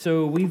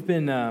So we've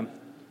been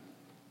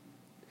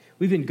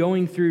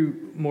going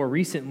through more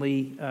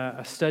recently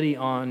a study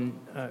on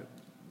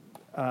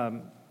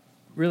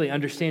really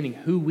understanding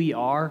who we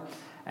are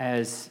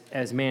as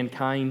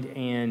mankind,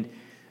 and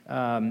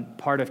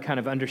part of kind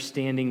of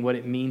understanding what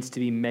it means to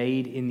be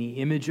made in the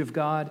image of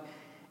God.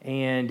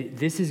 And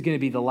this is going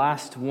to be the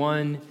last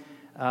one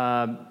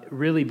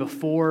really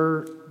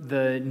before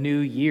the new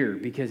year,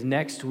 because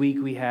next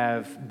week we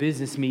have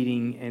business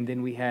meeting, and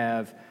then we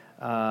have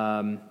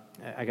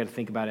I got to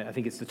think about it. I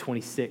think it's the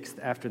 26th.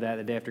 After that,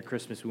 the day after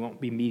Christmas, we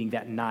won't be meeting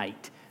that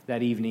night,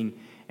 that evening,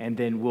 and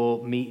then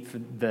we'll meet for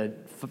the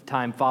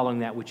time following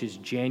that, which is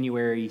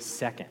January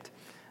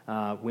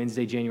 2nd,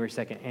 Wednesday, January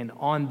 2nd. And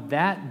on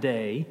that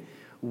day,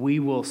 we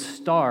will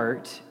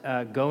start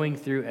going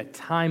through a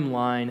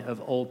timeline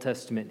of Old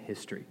Testament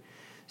history.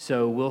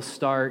 So we'll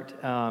start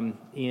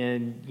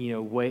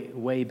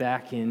way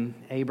back in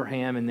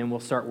Abraham, and then we'll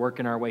start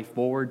working our way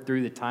forward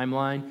through the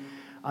timeline,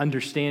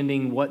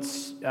 understanding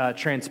what's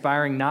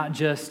transpiring, not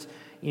just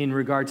in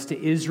regards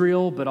to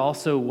Israel, but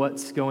also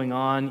what's going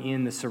on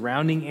in the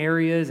surrounding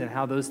areas and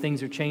how those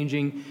things are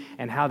changing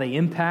and how they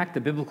impact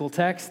the biblical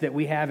text that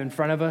we have in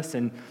front of us.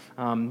 And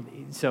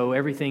so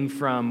everything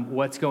from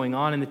what's going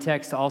on in the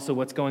text to also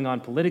what's going on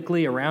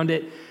politically around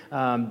it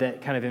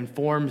that kind of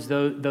informs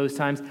those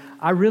times.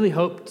 I really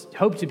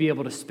hope to be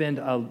able to spend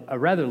a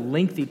rather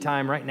lengthy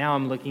time. Right now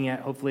I'm looking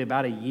at hopefully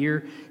about a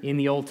year in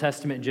the Old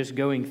Testament, just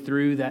going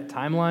through that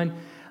timeline.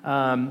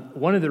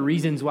 One of the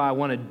reasons why I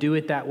want to do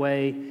it that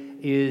way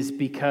is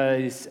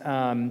because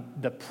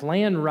the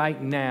plan right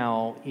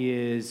now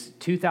is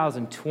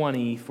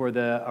 2020 for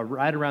the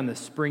right around the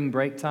spring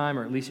break time,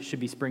 or at least it should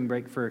be spring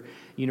break for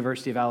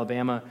University of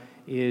Alabama,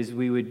 is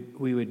we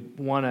would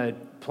want to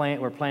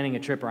plan. We're planning a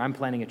trip, or I'm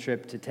planning a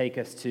trip to take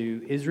us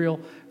to Israel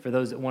for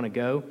those that want to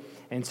go.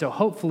 And so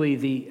hopefully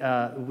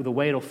the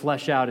way it'll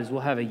flesh out is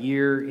we'll have a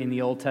year in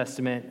the Old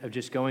Testament of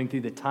just going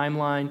through the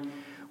timeline.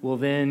 We'll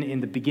then,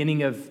 in the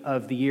beginning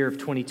of the year of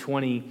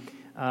 2020,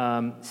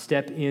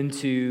 step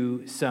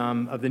into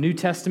some of the New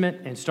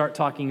Testament and start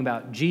talking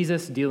about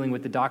Jesus, dealing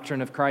with the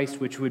doctrine of Christ,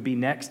 which would be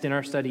next in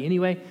our study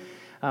anyway,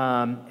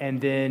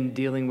 and then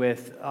dealing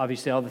with,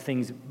 obviously, all the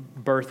things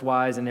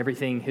birth-wise and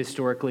everything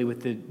historically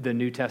with the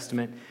New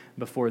Testament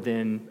before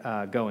then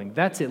going.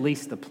 That's at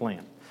least the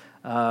plan.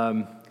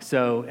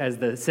 So as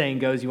the saying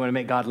goes, you want to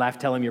make God laugh,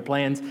 tell him your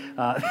plans.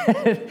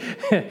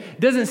 It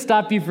doesn't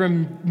stop you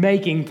from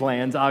making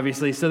plans,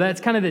 obviously. So that's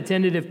kind of the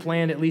tentative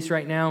plan, at least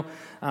right now.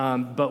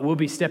 But we'll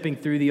be stepping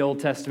through the Old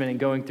Testament and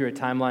going through a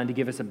timeline to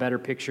give us a better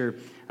picture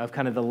of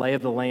kind of the lay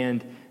of the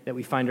land that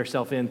we find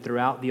ourselves in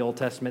throughout the Old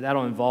Testament.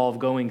 That'll involve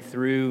going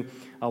through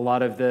a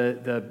lot of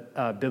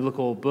the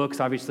biblical books,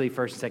 obviously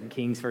 1st and 2nd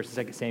Kings, 1st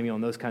and 2nd Samuel,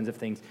 and those kinds of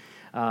things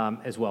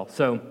as well.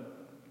 So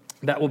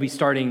that will be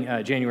starting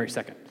January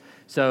 2nd.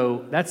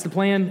 So that's the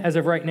plan as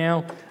of right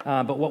now.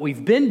 But what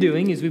we've been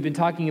doing is we've been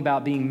talking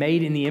about being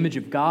made in the image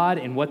of God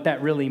and what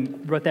that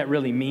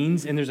really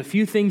means. And there's a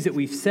few things that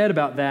we've said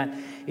about that,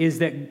 is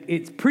that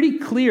it's pretty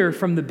clear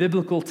from the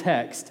biblical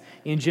text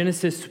in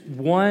Genesis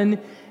 1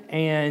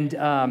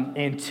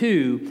 and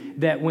 2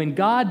 that when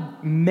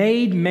God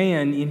made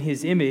man in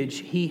his image,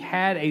 he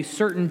had a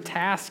certain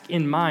task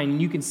in mind.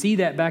 And you can see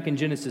that back in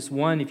Genesis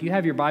 1. If you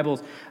have your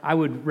Bibles, I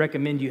would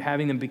recommend you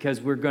having them, because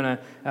we're going to,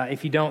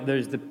 if you don't,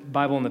 there's the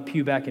Bible in the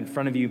pew back in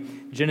front of you.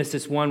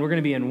 Genesis 1, we're going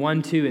to be in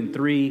 1, 2, and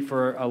 3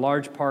 for a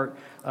large part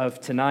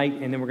of tonight.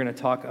 And then we're going to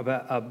talk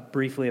about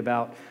briefly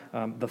about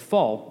the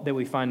fall that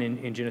we find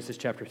in Genesis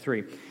chapter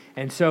 3.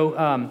 And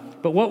so,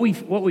 but what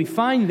we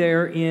find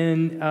there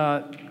in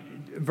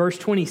verse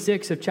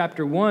 26 of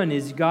chapter 1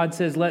 is God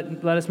says,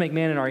 let us make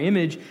man in our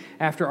image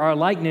after our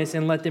likeness,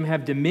 and let them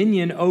have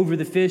dominion over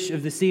the fish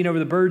of the sea, and over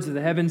the birds of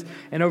the heavens,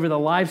 and over the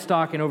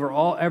livestock, and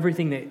over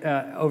everything that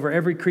over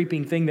every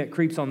creeping thing that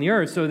creeps on the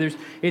earth. So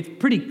it's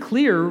pretty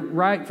clear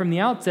right from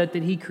the outset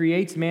that he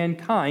creates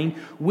mankind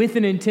with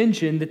an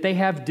intention that they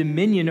have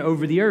dominion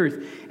over the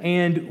earth.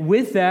 And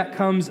with that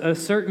comes a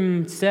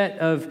certain set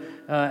of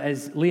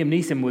as Liam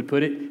Neeson would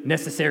put it,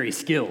 necessary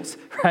skills,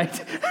 right?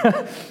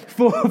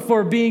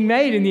 for being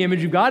made in the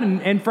image of God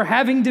and for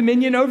having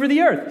dominion over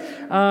the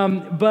earth.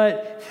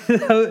 But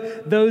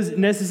those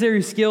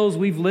necessary skills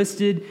we've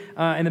listed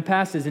in the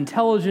past as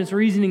intelligence,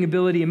 reasoning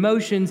ability,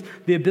 emotions,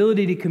 the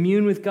ability to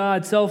commune with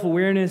God,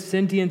 self-awareness,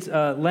 sentience,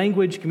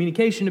 language,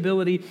 communication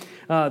ability,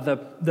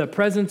 the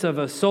presence of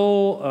a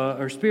soul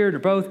or spirit or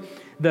both,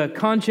 the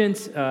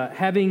conscience,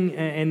 having,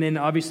 and then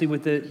obviously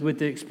with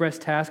the express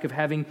task of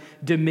having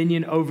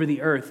dominion over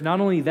the earth. Not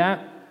only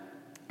that,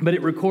 but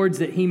it records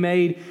that he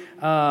made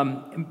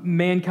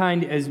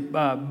mankind as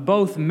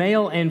both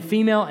male and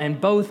female, and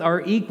both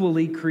are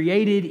equally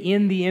created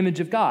in the image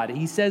of God.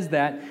 He says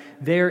that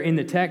there in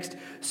the text.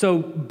 So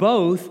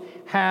both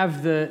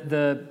have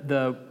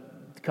the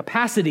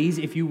capacities,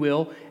 if you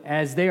will,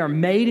 as they are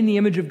made in the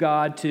image of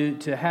God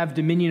to have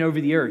dominion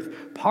over the earth.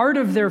 Part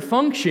of their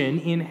function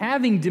in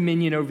having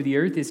dominion over the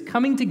earth is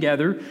coming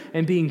together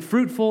and being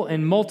fruitful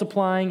and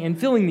multiplying and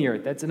filling the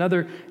earth. That's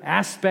another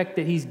aspect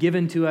that he's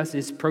given to us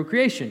is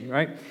procreation,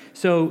 right?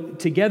 So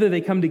together they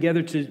come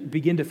together to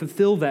begin to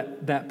fulfill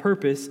that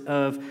purpose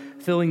of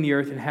filling the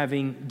earth and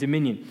having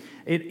dominion.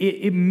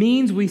 It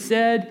means, we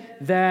said,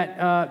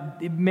 that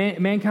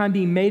mankind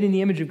being made in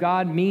the image of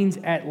God means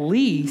at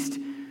least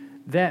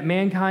that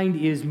mankind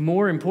is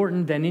more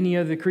important than any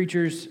other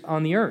creatures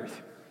on the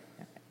earth.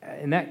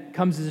 And that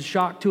comes as a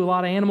shock to a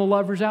lot of animal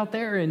lovers out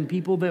there and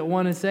people that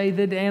want to say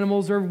that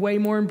animals are way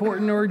more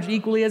important or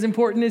equally as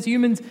important as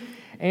humans.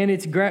 And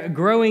it's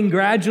growing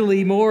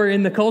gradually more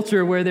in the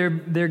culture where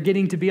they're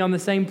getting to be on the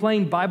same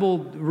plane. Bible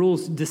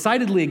rules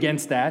decidedly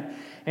against that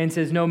and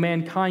says, no,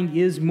 mankind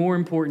is more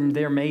important.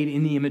 They're made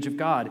in the image of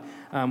God.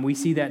 We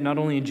see that not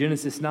only in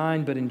Genesis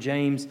 9, but in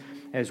James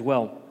as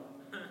well.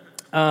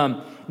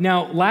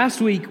 Now,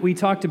 last week we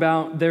talked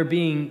about there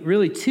being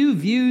really two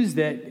views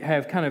that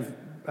have kind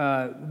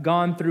of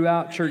gone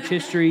throughout church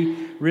history,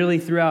 really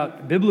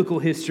throughout biblical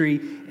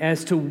history,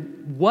 as to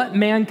what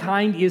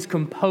mankind is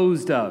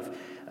composed of.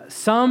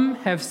 Some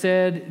have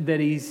said that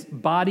he's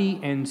body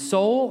and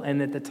soul,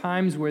 and that the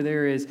times where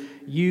there is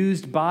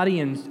used body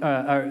and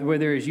where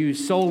there is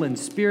used soul and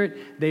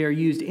spirit, they are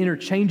used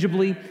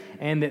interchangeably,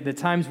 and that the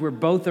times where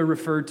both are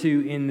referred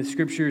to in the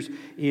scriptures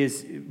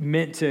is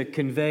meant to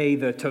convey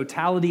the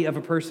totality of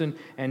a person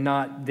and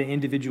not the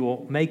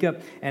individual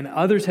makeup. And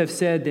others have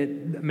said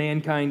that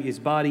mankind is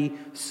body,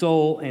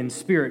 soul, and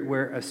spirit,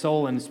 where a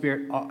soul and a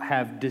spirit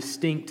have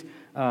distinct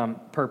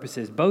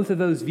purposes. Both of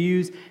those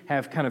views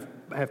have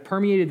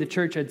permeated the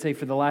church, I'd say,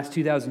 for the last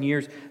 2,000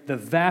 years. The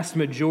vast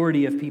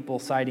majority of people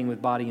siding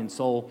with body and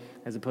soul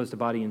as opposed to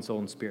body and soul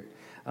and spirit.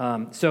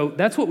 So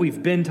that's what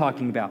we've been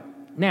talking about.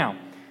 Now,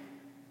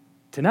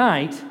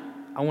 tonight,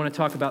 I want to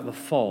talk about the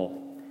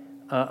fall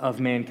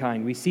of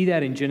mankind. We see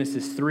that in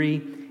Genesis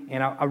 3,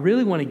 and I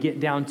really want to get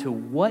down to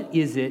what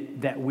is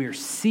it that we're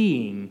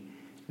seeing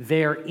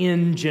there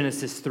in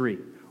Genesis 3.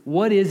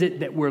 What is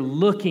it that we're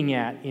looking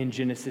at in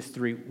Genesis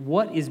 3?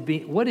 What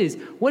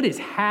is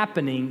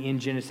happening in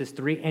Genesis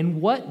 3?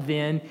 And what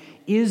then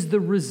is the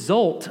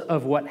result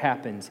of what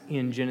happens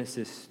in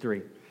Genesis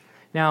 3?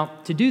 Now,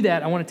 to do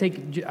that, I want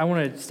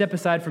to step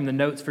aside from the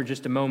notes for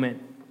just a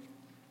moment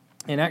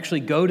and actually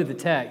go to the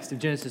text of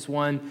Genesis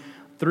 1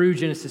 through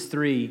Genesis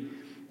 3,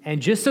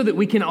 and just so that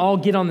we can all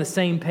get on the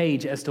same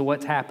page as to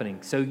what's happening.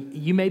 So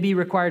you may be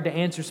required to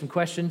answer some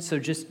questions, so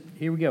just,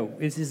 here we go.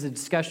 This is a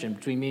discussion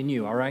between me and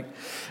you, all right?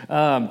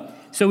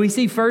 So we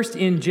see first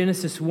in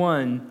Genesis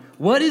 1,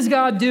 what is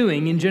God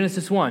doing in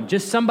Genesis 1?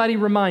 Just somebody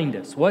remind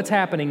us, what's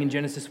happening in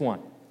Genesis 1?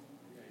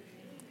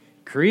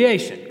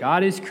 Creation.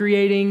 God is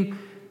creating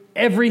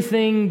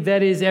everything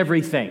that is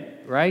everything.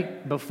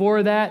 Right?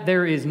 Before that,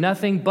 there is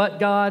nothing but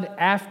God.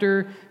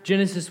 After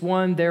Genesis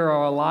 1, there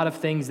are a lot of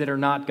things that are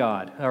not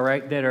God, all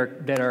right, that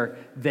are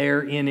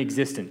there in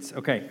existence.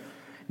 Okay.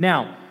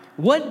 Now,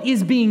 what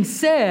is being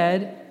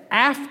said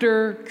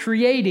after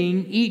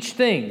creating each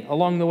thing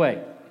along the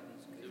way?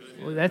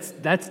 Well,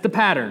 that's the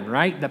pattern,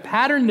 right? The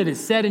pattern that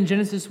is said in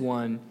Genesis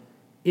 1,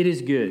 it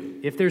is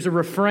good. If there's a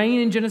refrain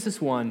in Genesis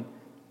 1,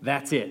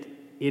 that's it.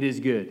 It is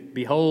good.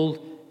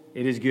 Behold,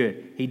 it is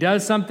good. He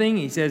does something.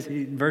 He says,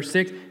 verse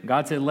 6,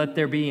 God said, let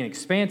there be an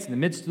expanse in the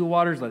midst of the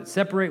waters. Let it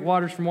separate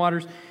waters from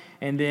waters.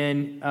 And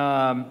then,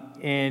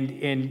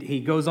 and he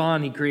goes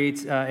on, he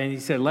creates, and he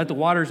said, let the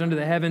waters under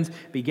the heavens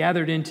be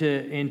gathered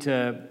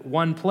into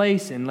one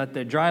place, and let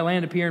the dry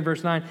land appear in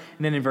verse 9.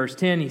 And then in verse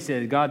 10, he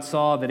said, God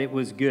saw that it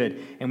was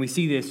good. And we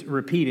see this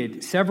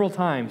repeated several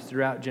times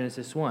throughout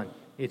Genesis 1.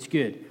 It's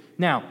good.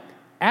 Now,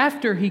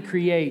 after he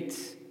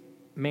creates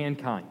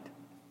mankind,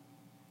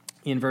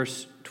 in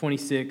verse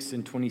 26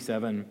 and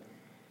 27,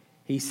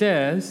 he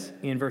says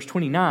in verse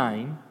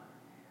 29,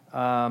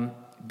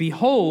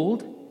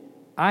 behold,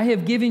 I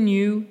have given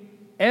you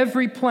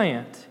every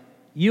plant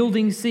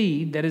yielding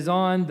seed that is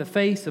on the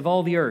face of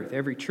all the earth,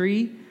 every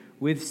tree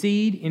with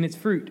seed in its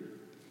fruit.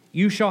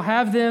 You shall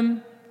have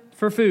them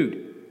for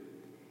food.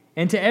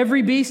 And to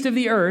every beast of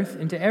the earth,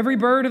 and to every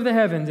bird of the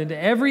heavens, and to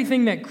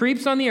everything that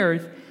creeps on the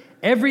earth,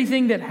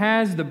 everything that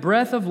has the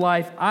breath of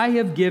life, I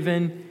have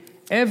given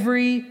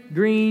every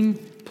green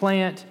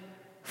plant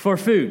for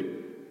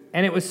food.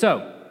 And it was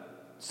so.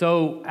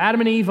 So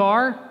Adam and Eve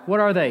what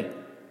are they?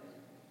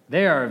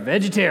 They are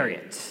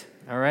vegetarians.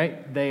 All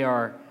right? They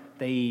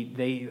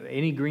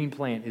any green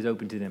plant is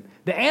open to them.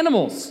 The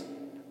animals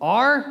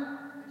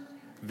are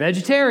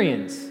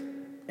vegetarians.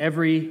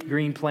 Every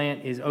green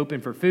plant is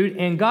open for food.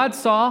 And God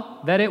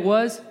saw that it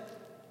was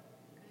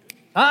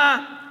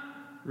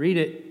read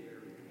it.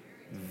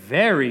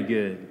 Very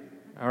good.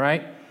 All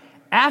right?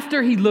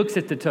 After he looks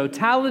at the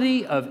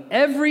totality of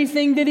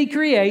everything that he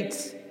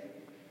creates,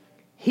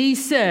 he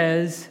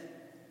says,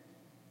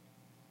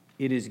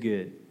 it is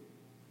good.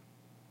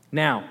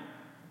 Now,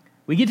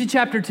 we get to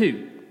chapter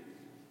 2,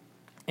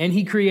 and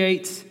he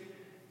creates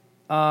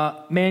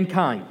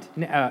mankind.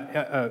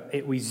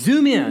 We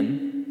zoom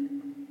in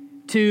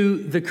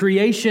to the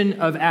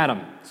creation of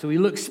Adam. So we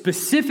look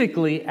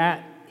specifically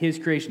at his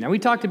creation. Now, we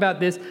talked about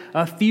this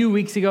a few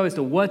weeks ago as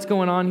to what's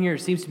going on here. There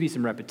seems to be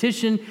some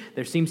repetition.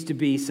 There seems to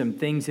be some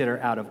things that are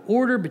out of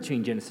order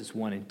between Genesis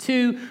 1 and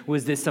 2.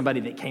 Was this somebody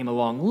that came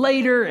along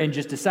later and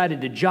just decided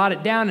to jot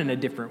it down in a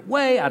different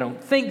way? I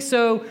don't think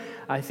so.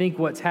 I think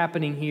what's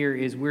happening here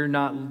is we're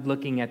not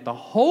looking at the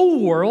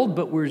whole world,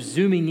 but we're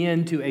zooming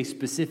into a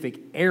specific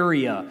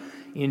area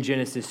in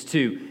Genesis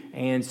 2.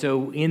 And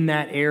so in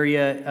that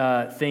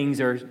area, things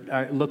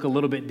look a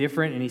little bit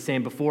different. And he's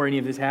saying before any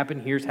of this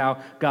happened, here's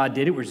how God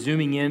did it. We're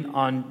zooming in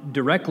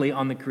directly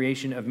on the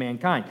creation of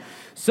mankind.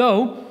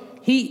 So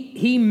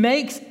he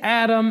makes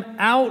Adam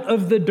out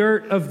of the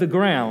dirt of the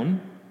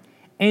ground.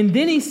 And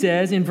then he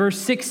says in verse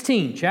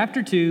 16,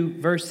 chapter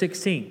 2, verse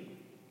 16,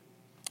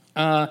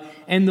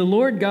 and the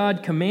Lord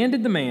God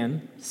commanded the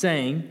man,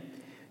 saying,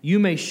 you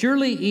may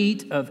surely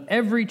eat of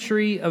every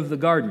tree of the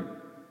garden.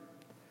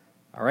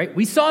 All right,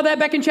 we saw that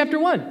back in chapter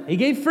 1. He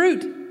gave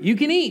fruit. You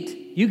can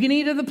eat. You can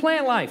eat of the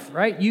plant life,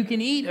 right? You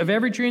can eat of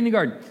every tree in the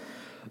garden.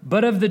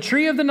 But of the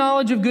tree of the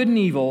knowledge of good and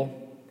evil,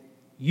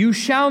 you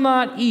shall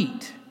not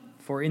eat,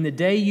 for in the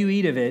day you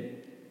eat of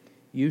it,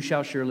 you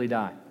shall surely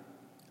die.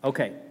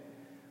 Okay,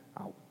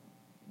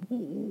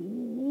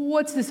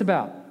 what's this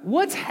about?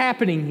 What's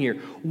happening here?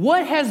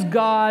 What has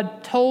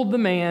God told the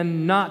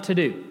man not to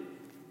do?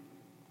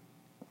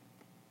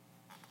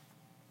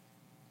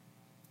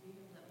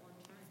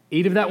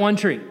 Eat of that one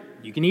tree.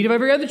 You can eat of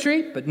every other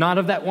tree, but not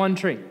of that one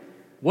tree.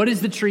 What is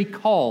the tree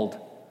called?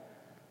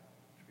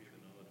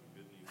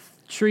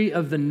 Tree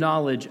of the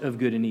knowledge of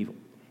good and evil.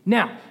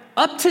 Now,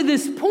 up to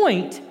this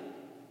point,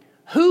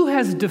 who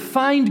has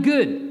defined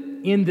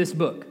good in this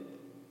book?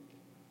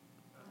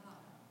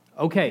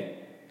 Okay,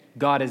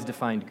 God has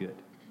defined good.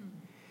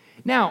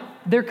 Now,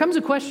 there comes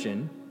a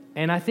question,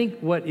 and I think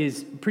what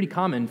is pretty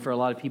common for a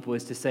lot of people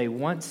is to say,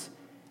 once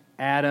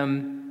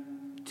Adam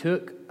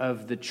took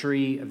of the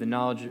tree of the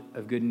knowledge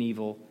of good and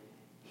evil,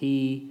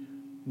 he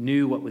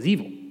knew what was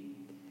evil.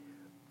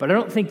 But I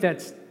don't think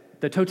that's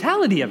the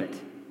totality of it.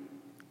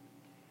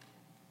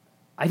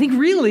 I think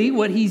really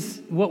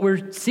what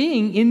we're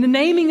seeing in the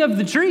naming of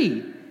the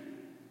tree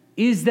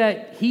is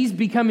that he's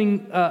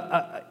becoming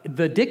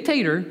the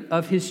dictator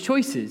of his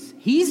choices.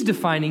 He's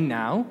defining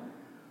now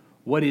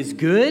what is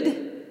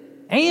good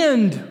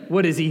and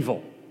what is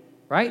evil,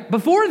 right?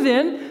 Before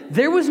then,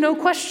 there was no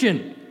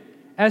question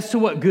as to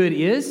what good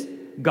is.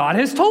 God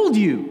has told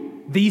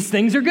you, these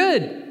things are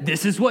good.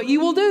 This is what you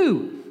will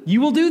do.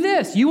 You will do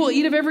this. You will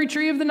eat of every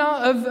tree of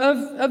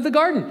the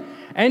garden.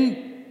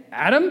 And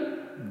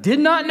Adam did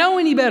not know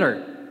any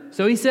better.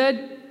 So he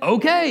said,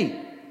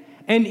 okay.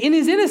 And in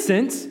his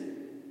innocence,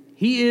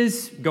 he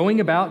is going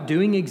about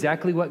doing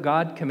exactly what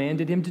God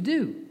commanded him to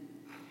do.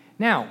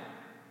 Now,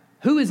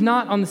 who is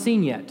not on the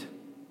scene yet?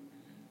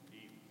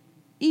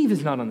 Eve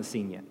is not on the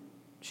scene yet.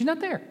 She's not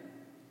there.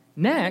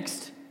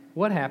 Next,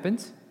 what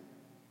happens?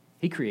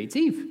 He creates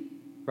Eve,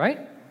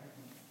 right?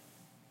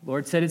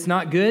 Lord said it's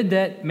not good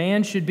that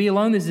man should be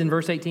alone. This is in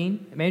verse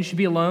 18. Man should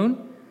be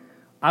alone.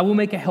 I will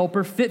make a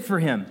helper fit for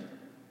him.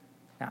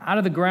 Now, out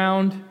of the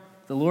ground,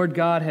 the Lord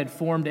God had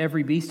formed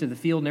every beast of the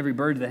field and every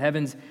bird of the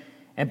heavens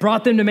and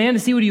brought them to man to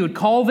see what he would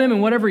call them. And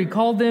whatever he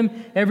called them,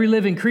 every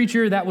living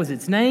creature, that was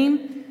its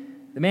name.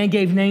 The man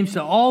gave names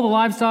to all the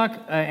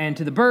livestock and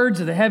to the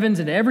birds of the heavens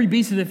and to every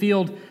beast of the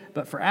field.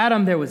 But for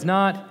Adam, there was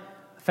not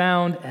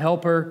found a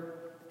helper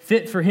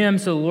fit for him.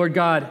 So the Lord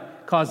God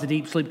caused a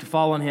deep sleep to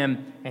fall on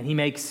him, and he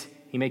makes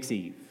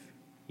Eve.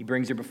 He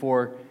brings her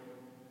before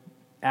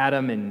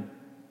Adam, and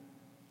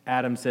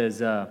Adam says,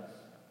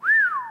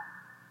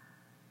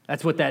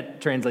 that's what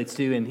that translates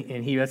to,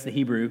 and that's the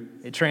Hebrew.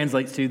 It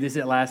translates to, this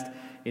at last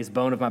is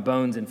bone of my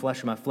bones and flesh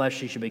of my flesh.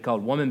 She should be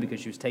called woman because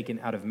she was taken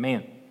out of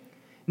man.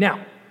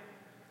 Now,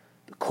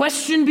 the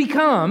question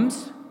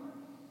becomes,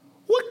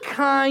 what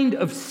kind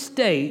of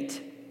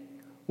state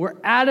were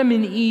Adam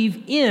and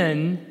Eve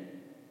in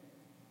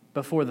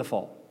before the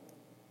fall?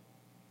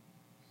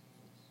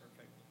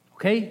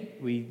 Okay,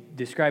 we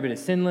describe it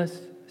as sinless,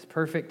 as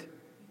perfect.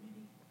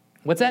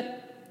 What's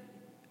that?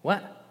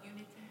 What?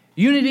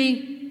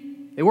 Unity.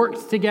 They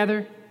worked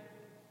together.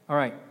 All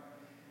right.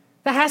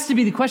 That has to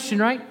be the question,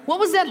 right? What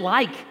was that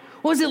like?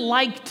 What was it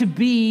like to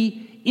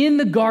be in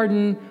the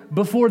garden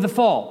before the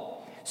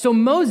fall? So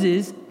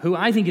Moses, who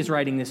I think is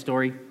writing this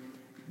story,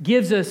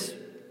 gives us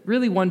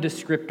really one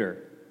descriptor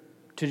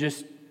to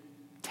just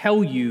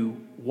tell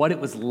you what it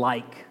was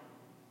like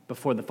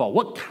before the fall,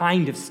 what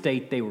kind of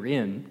state they were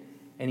in.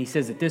 And he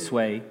says it this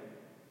way: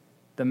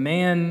 the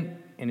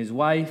man and his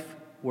wife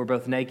were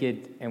both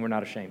naked and were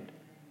not ashamed.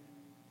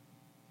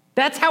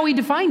 That's how he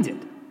defines it.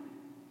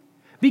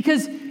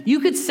 Because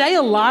you could say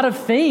a lot of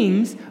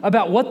things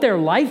about what their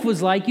life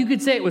was like. You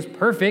could say it was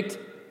perfect,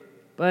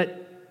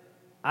 but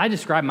I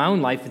describe my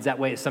own life as that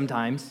way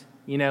sometimes.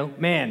 You know,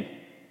 man,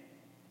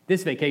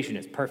 this vacation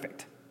is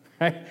perfect.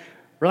 Right?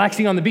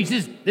 Relaxing on the beach,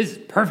 this is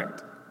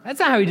perfect. That's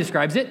not how he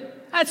describes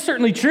it. That's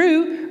certainly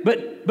true,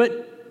 but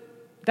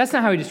that's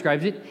not how he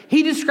describes it.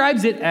 He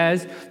describes it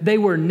as they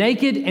were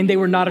naked and they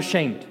were not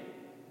ashamed.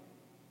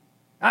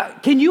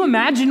 Can you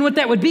imagine what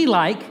that would be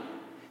like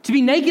to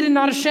be naked and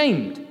not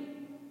ashamed?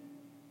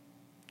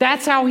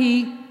 That's how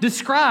he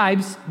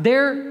describes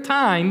their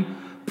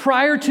time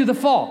prior to the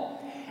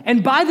fall.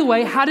 And by the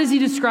way, how does he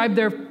describe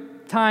their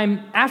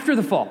time after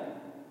the fall?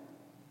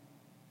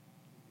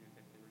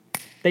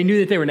 They knew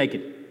that they were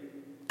naked.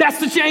 That's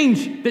the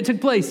change that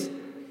took place.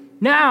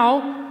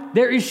 Now,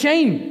 there is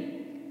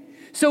shame.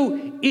 So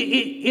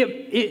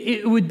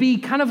it would be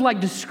kind of like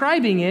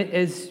describing it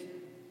as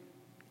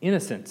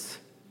innocence.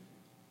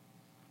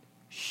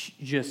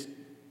 Just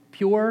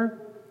pure,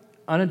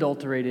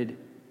 unadulterated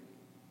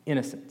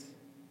innocence.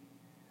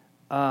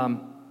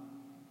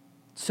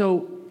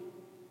 So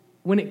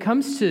when it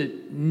comes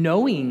to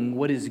knowing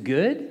what is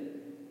good,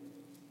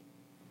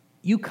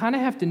 you kind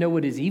of have to know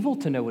what is evil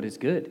to know what is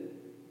good.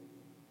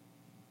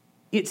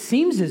 It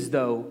seems as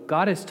though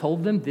God has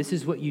told them, this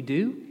is what you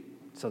do,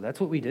 so that's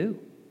what we do.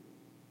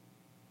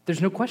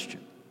 There's no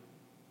question.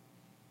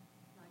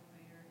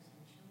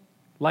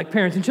 Like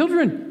parents and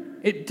children,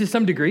 to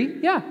some degree,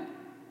 yeah.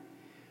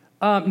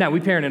 Now, we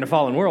parent in a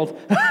fallen world,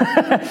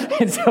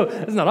 and so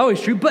that's not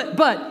always true, but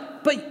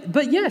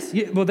yes.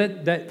 Well,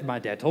 that my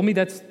dad told me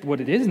that's what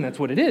it is, and that's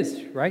what it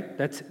is, right?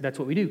 That's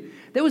what we do.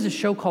 There was a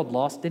show called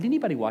Lost. Did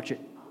anybody watch it?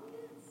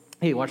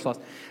 Hey, watch Lost.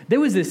 There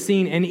was this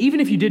scene, and even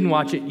if you didn't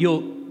watch it,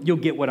 you'll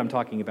get what I'm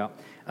talking about,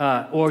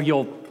 or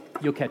you'll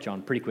catch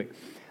on pretty quick.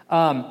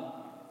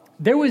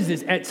 There was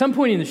this, at some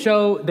point in the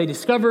show, they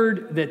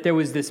discovered that there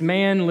was this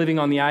man living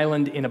on the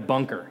island in a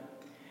bunker,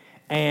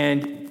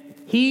 and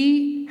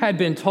he had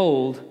been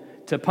told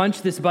to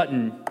punch this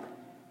button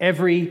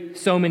every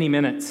so many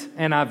minutes,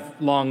 and I've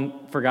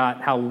long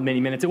forgot how many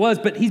minutes it was,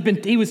 but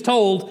he was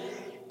told,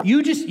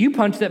 you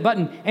punch that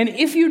button, and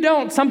if you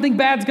don't, something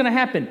bad's going to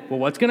happen. Well,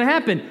 what's going to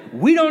happen?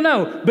 We don't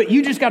know, but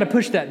you just got to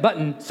push that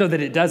button so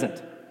that it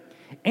doesn't.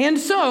 And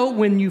so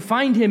when you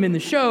find him in the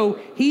show,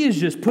 he is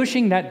just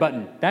pushing that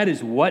button. That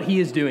is what he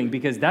is doing,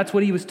 because that's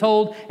what he was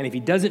told, and if he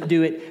doesn't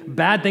do it,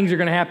 bad things are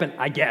going to happen,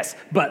 I guess,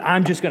 but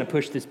I'm just going to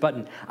push this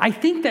button. I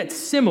think that's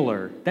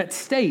similar, that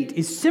state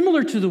is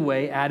similar to the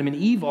way Adam and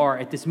Eve are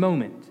at this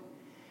moment.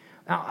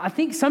 Now, I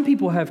think some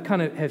people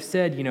have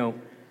said,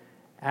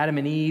 Adam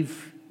and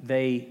Eve,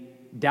 they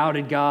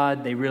doubted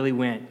God, they really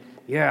went,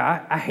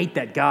 yeah, I hate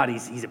that God,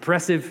 he's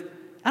oppressive.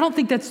 I don't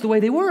think that's the way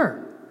they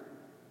were.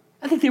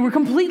 I think they were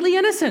completely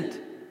innocent.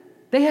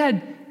 They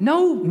had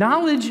no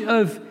knowledge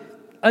of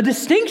a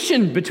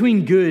distinction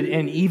between good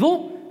and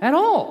evil at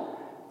all.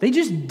 They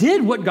just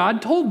did what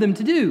God told them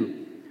to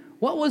do.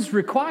 What was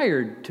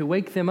required to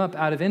wake them up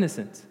out of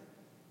innocence?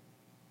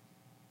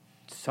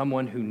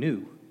 Someone who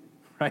knew,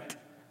 right?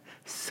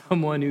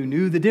 Someone who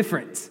knew the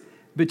difference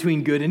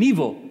between good and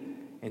evil.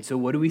 And so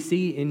what do we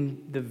see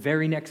in the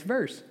very next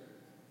verse?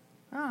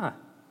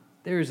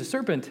 There is a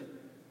serpent.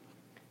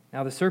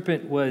 Now the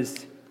serpent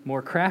was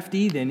more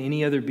crafty than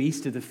any other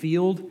beast of the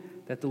field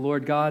that the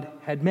Lord God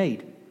had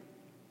made.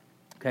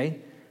 Okay,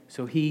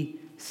 so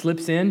he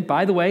slips in.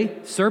 By the way,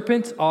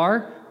 serpents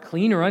are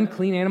clean or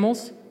unclean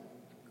animals?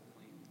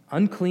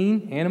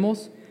 Unclean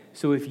animals.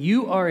 So if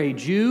you are a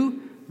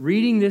Jew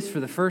reading this for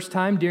the first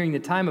time during the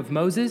time of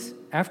Moses,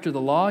 after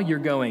the law, you're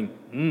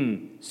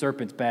going,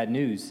 serpent's bad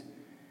news.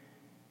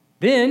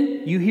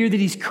 Then you hear that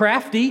he's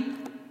crafty.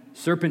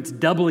 Serpent's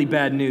doubly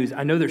bad news.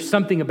 I know there's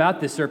something about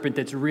this serpent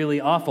that's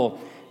really awful.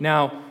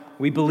 Now,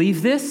 we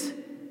believe this.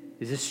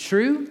 Is this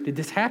true? Did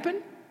this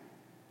happen?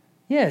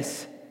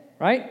 Yes,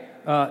 right?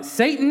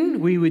 Satan,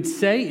 we would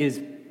say,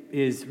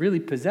 is really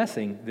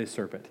possessing this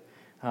serpent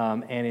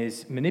and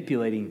is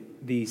manipulating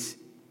this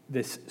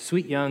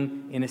sweet,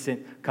 young,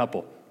 innocent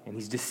couple. And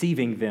he's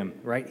deceiving them,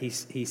 right?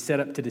 He's set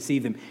up to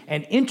deceive them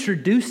and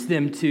introduce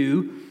them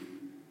to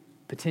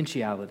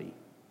potentiality.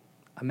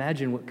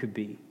 Imagine what could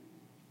be.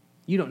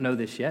 You don't know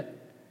this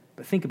yet,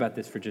 but think about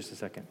this for just a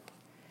second.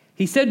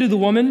 He said to the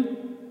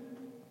woman,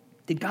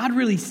 did God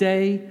really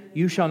say,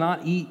 you shall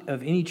not eat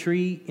of any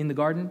tree in the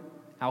garden?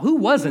 Now, who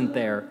wasn't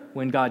there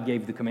when God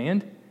gave the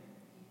command?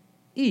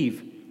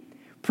 Eve.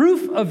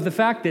 Proof of the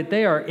fact that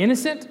they are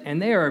innocent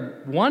and they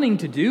are wanting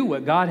to do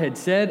what God had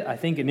said, I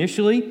think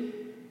initially.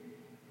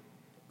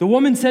 The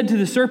woman said to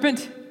the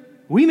serpent,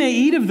 we may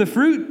eat of the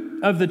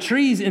fruit of the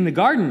trees in the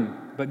garden,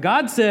 but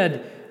God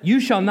said, you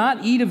shall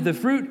not eat of the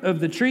fruit of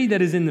the tree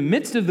that is in the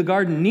midst of the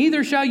garden,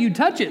 neither shall you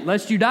touch it,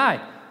 lest you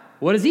die.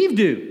 What does Eve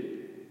do?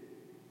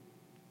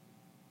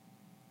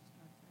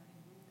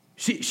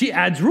 She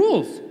adds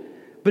rules.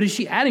 But is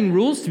she adding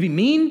rules to be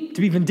mean,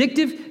 to be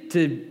vindictive,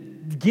 to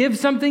give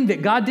something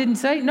that God didn't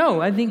say?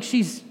 No, I think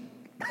she's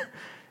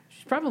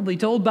probably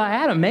told by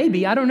Adam,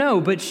 maybe, I don't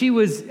know. But she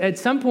was at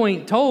some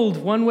point told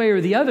one way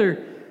or the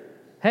other,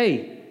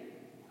 hey,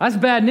 that's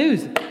bad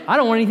news. I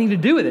don't want anything to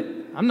do with it.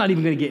 I'm not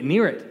even going to get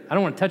near it. I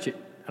don't want to touch it.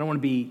 I don't want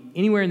to be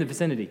anywhere in the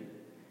vicinity.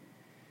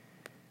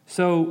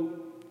 So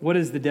what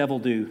does the devil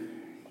do?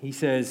 He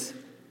says,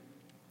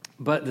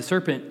 but the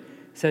serpent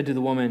said to the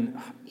woman,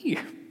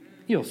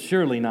 you'll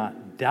surely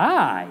not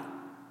die.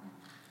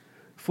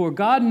 For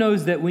God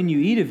knows that when you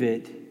eat of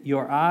it,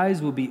 your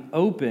eyes will be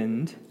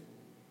opened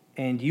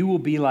and you will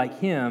be like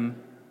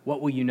him.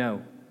 What will you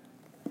know?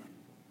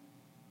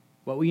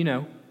 What will you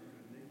know?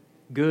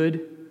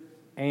 Good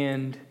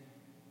and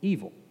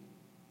evil.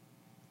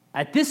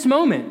 At this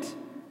moment,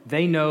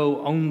 they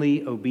know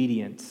only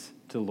obedience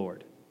to the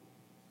Lord.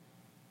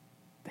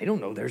 They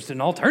don't know there's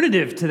an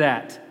alternative to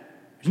that.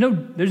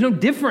 There's no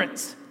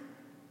difference.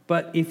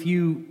 But if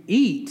you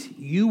eat,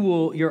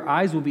 your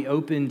eyes will be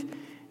opened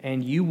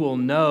and you will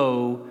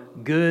know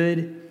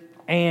good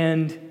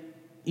and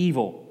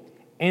evil.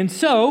 And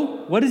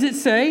so, what does it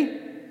say?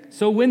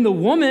 So when the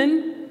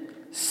woman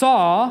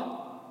saw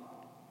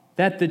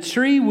that the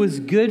tree was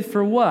good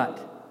for what?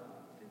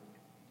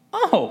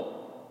 Oh,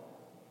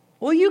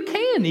 well, you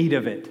can eat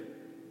of it.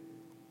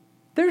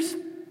 There's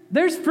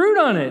fruit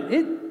on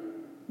it.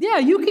 Yeah,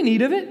 you can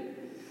eat of it.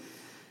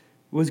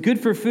 It was good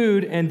for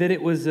food, and that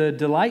it was a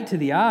delight to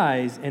the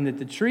eyes, and that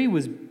the tree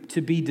was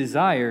to be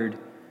desired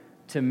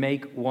to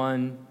make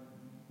one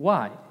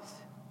wise.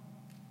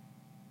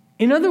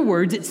 In other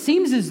words, it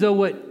seems as though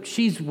what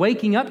she's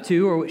waking up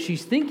to, or what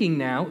she's thinking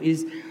now,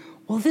 is,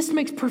 well, this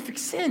makes perfect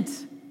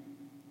sense.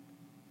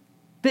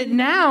 That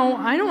now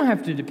I don't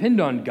have to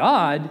depend on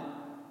God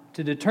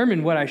to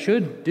determine what I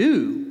should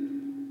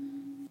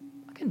do.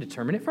 I can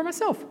determine it for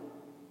myself.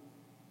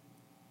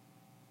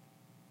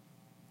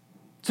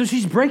 So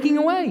she's breaking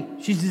away.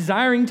 She's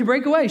desiring to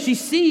break away. She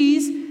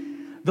sees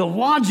the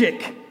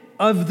logic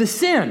of the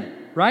sin,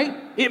 right?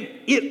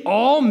 It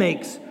all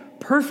makes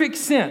perfect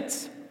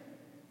sense.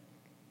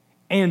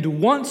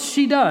 And once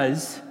she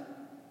does,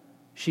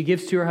 she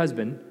gives to her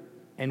husband.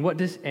 And what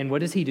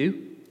does he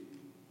do?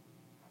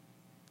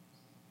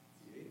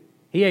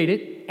 He ate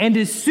it. And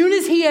as soon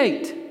as he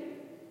ate,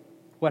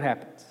 what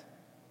happens?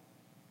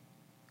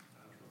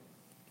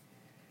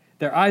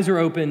 Their eyes were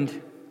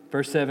opened,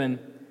 verse 7.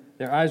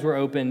 Their eyes were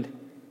opened,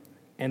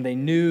 and they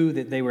knew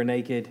that they were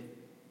naked.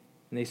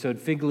 And they sewed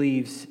fig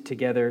leaves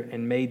together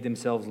and made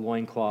themselves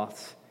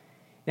loincloths.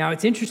 Now,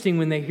 it's interesting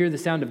when they hear the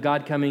sound of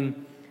God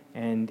coming,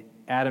 and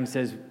Adam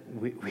says,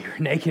 we were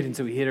naked, and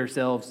so we hid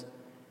ourselves.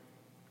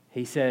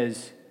 He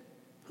says,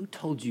 who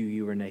told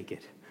you were naked?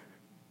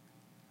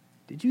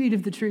 Did you eat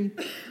of the tree?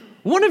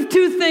 One of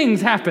two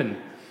things happened.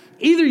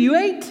 Either you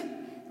ate,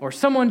 or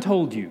someone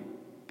told you,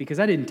 because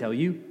I didn't tell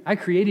you. I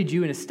created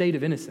you in a state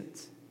of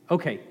innocence.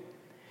 Okay.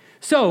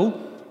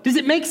 So, does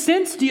it make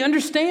sense? Do you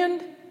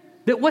understand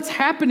that what's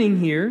happening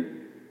here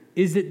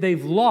is that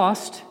they've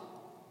lost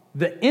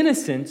the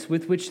innocence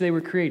with which they were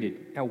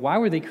created? Now, why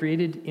were they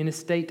created in a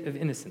state of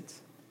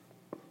innocence?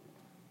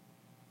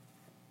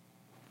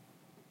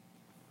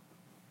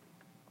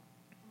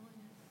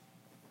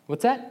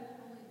 What's that?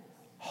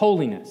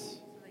 Holiness.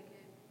 So they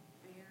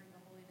could bear the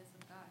holiness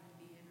of God and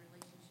be in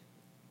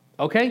relationship.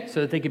 Okay, so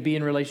that they could be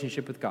in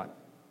relationship with God.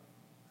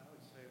 I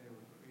would say they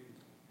were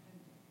created.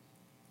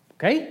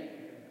 Okay?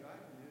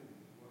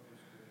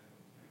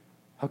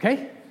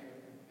 Okay?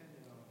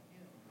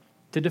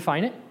 To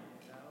define it?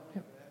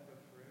 Yeah.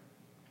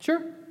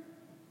 Sure.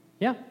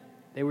 Yeah.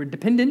 They were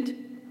dependent.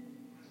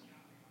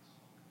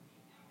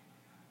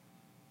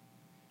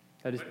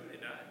 Why didn't they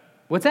die?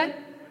 What's that? Why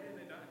didn't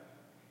they die?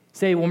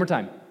 Say it one more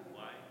time.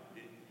 Why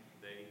didn't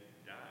they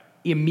die?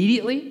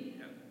 Immediately?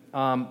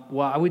 Yeah.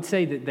 Well, I would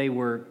say that they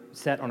were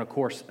set on a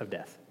course of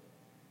death.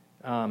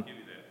 I'll give you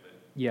that, but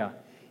Yeah.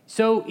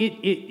 So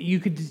you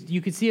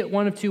could see it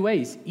one of two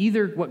ways.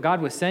 Either what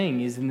God was saying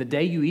is, in the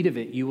day you eat of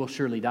it, you will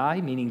surely die,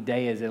 meaning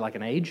day is like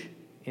an age.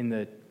 In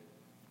the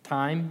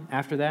time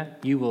after that,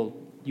 you will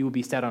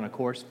be set on a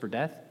course for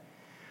death.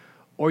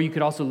 Or you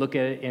could also look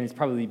at it, and it's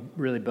probably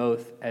really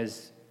both,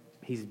 as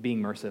he's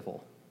being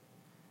merciful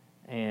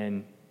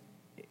and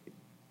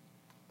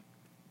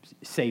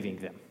saving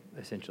them,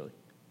 essentially.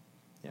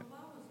 Yeah. So why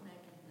was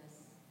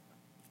nakedness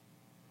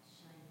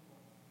shameful?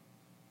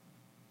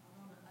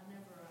 I've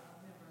never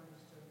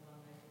understood why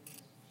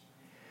nakedness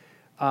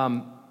was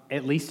shameful.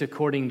 At least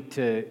according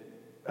to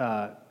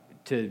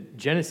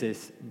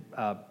Genesis,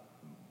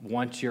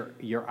 once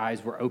your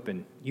eyes were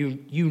open,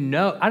 you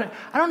know. I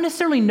don't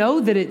necessarily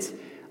know that it's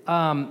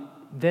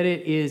that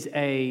it is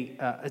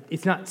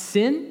it's not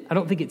sin. I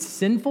don't think it's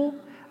sinful.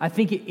 I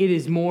think it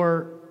is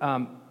more.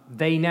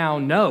 They now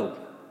know.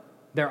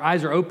 Their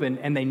eyes are open,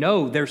 and they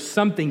know there's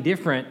something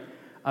different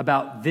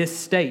about this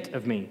state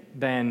of me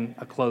than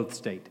a clothed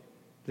state. Does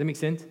that make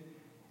sense?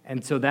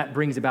 And so that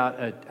brings about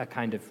a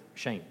kind of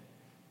shame.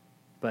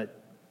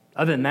 But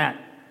other than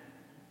that,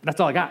 that's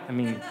all I got. I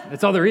mean,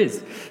 that's all there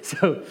is.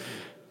 So,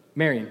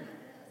 Marion.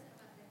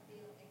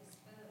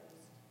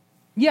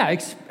 Yeah,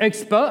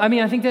 expose. I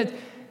mean, I think that,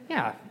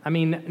 yeah. I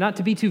mean, not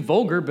to be too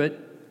vulgar, but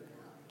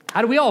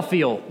how do we all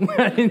feel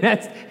in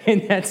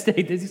that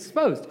state that's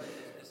exposed?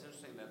 It's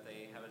interesting that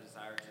they have a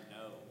desire to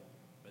know,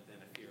 but then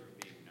a fear of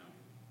being known,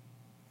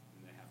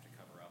 and they have to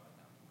cover up at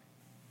that point.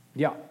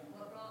 Yeah.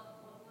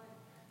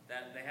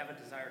 That they have a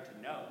desire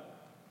to know,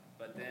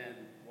 but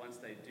then once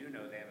they do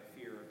know, they have a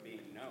fear of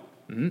being known,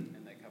 Mm-hmm.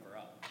 and they cover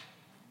up.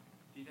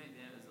 Do you think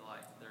then is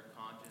like their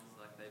conscience,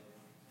 like they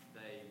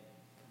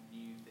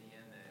knew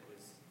then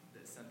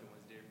that something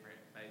was different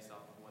based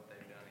off of what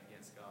they've done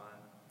against God?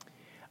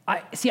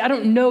 I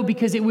don't know,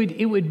 because it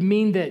would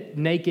mean that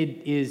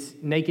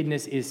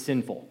nakedness is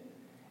sinful.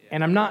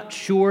 And I'm not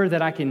sure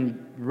that I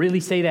can really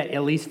say that,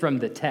 at least from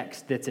the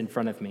text that's in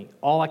front of me.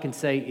 All I can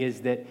say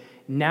is that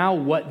now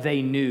what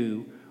they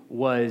knew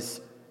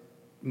was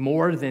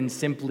more than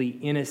simply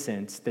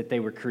innocence that they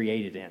were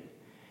created in.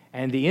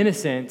 And the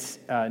innocence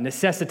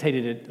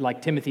necessitated,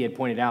 like Timothy had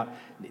pointed out,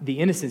 the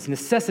innocence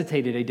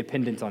necessitated a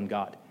dependence on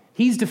God.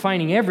 He's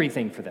defining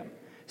everything for them.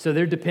 So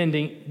they're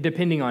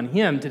depending on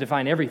him to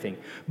define everything.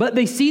 But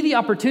they see the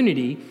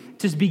opportunity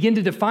to begin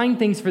to define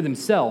things for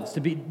themselves, to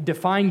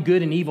define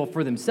good and evil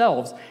for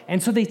themselves,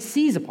 and so they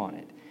seize upon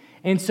it.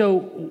 And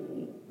so,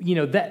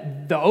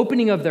 that the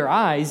opening of their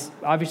eyes,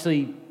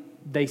 obviously,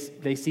 they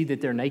see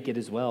that they're naked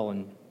as well,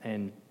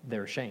 and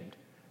they're ashamed,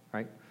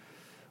 right?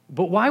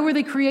 But why were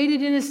they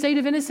created in a state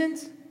of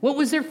innocence? What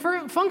was their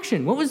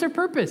function? What was their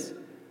purpose?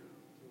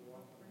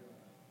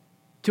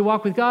 To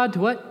walk with God, to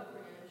what?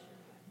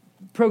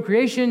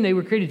 Procreation. They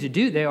were created to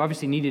do. They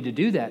obviously needed to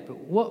do that. But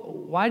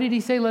why did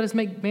he say, let us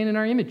make man in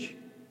our image?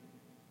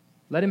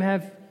 Let him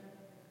have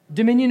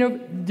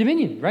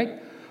dominion,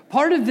 right?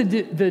 Part of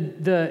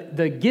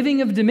the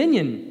giving of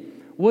dominion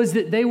was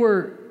that they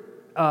were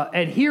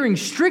adhering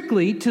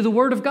strictly to the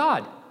word of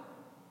God.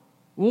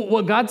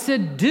 What God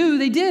said do,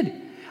 they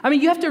did. I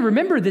mean, you have to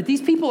remember that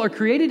these people are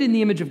created in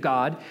the image of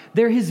God.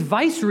 They're his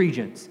vice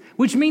regents,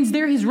 which means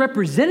they're his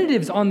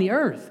representatives on the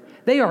earth.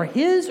 They are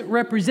his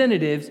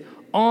representatives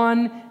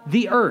on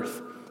the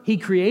earth. He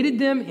created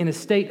them in a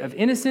state of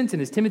innocence,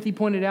 and as Timothy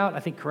pointed out, I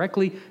think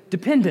correctly,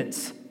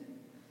 dependence.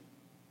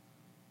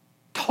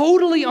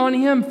 Totally on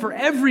him for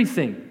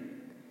everything.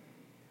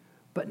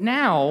 But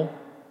now,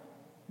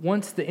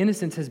 once the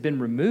innocence has been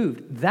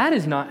removed, that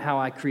is not how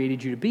I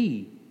created you to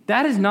be.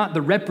 That is not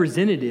the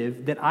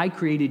representative that I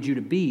created you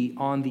to be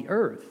on the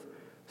earth.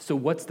 So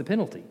what's the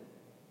penalty?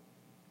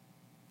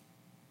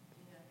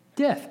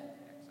 Death.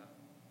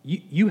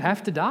 You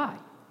have to die.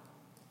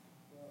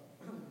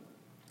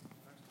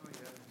 Acts 20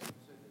 said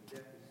that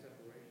death is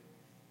separation.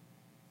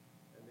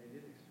 And they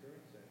did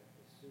experience that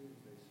as soon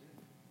as they sinned.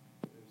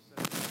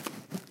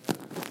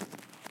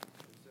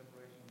 There's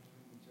separation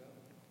between each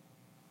other.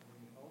 I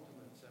mean, the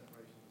ultimate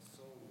separation, the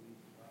soul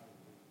leaves the body.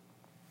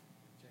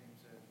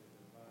 James says that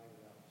the body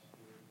without the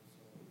spirit, the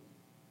soul is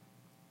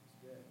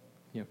dead.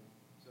 Yeah.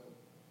 So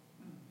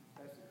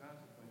that's the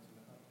consequence.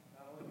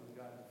 Not only did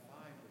God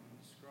define, but he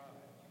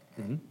described.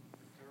 Mm-hmm.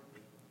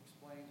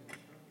 Explains and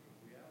interprets what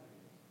reality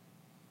is.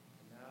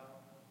 And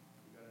now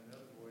we got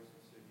another voice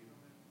that said, you don't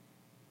have to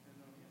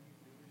depend on him, you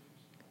can do this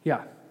yourself.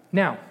 Yeah.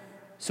 Now,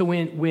 so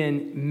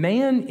when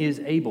man is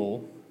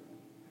able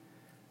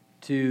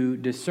to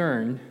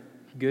discern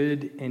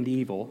good and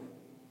evil,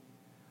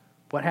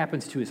 what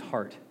happens to his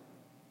heart?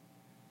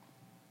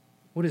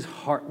 What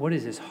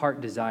is his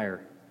heart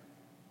desire?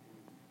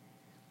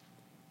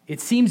 It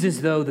seems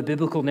as though the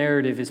biblical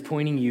narrative is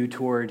pointing you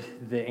toward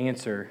the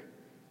answer,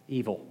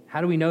 evil.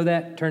 How do we know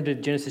that? Turn to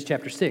Genesis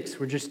chapter 6.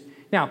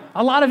 Now,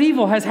 a lot of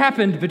evil has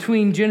happened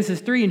between Genesis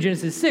 3 and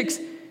Genesis 6.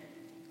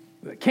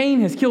 Cain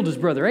has killed his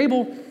brother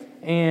Abel,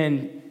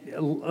 and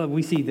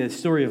we see the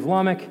story of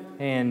Lamech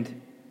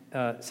and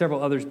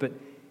several others, but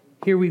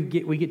here we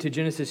get to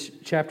Genesis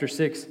chapter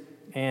 6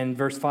 and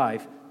verse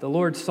 5. The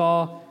Lord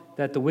saw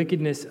that the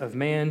wickedness of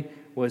man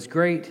was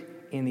great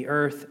in the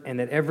earth, and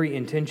that every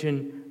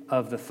intention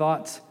of the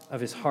thoughts of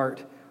his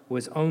heart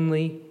was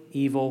only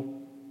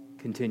evil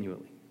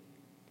continually.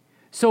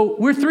 So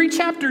we're 3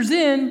 chapters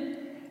in,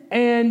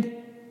 and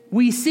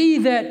we see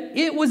that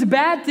it was a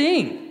bad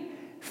thing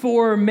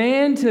for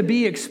man to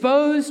be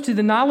exposed to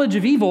the knowledge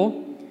of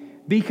evil,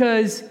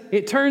 because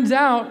it turns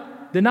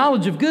out the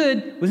knowledge of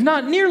good was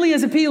not nearly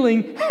as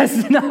appealing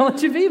as the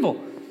knowledge of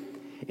evil.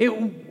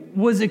 It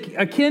was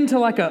akin to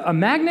like a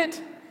magnet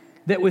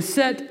that was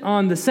set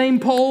on the same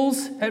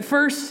poles at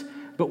first,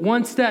 but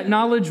once that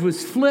knowledge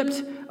was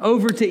flipped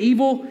over to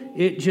evil,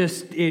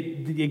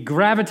 it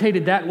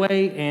gravitated that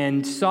way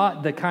and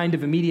sought the kind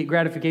of immediate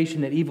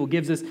gratification that evil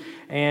gives us,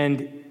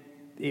 and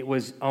it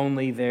was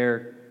only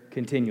there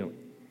continually.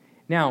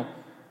 Now,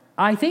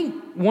 I think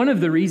one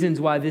of the reasons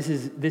why this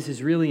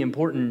is really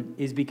important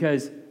is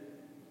because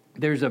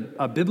there's a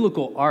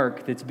biblical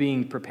arc that's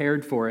being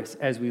prepared for us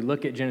as we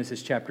look at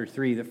Genesis chapter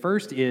 3. The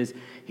first is,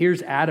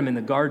 here's Adam in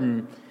the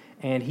garden,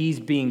 and he's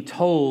being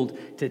told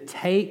to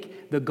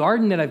take the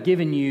garden that I've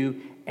given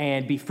you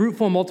and be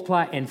fruitful and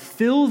multiply and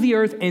fill the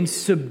earth and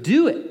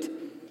subdue it.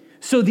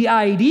 So the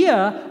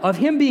idea of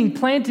him being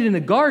planted in the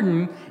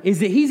garden is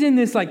that he's in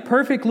this like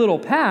perfect little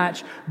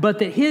patch, but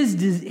that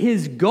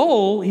his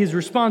goal, his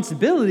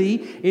responsibility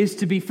is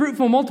to be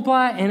fruitful,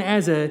 multiply, and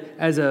as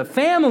a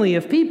family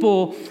of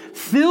people,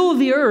 fill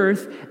the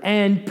earth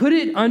and put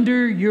it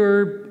under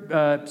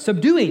your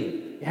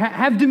subduing,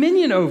 have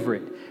dominion over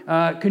it.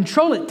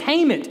 Control it,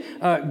 tame it,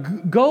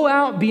 go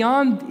out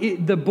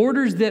beyond the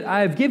borders that I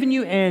have given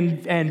you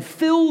and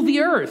fill the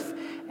earth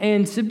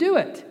and subdue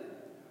it.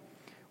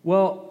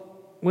 Well,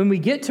 when we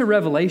get to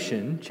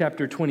Revelation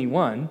chapter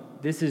 21,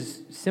 this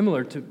is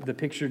similar to the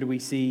picture that we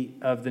see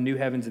of the new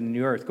heavens and the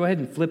new earth. Go ahead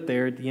and flip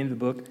there at the end of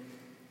the book.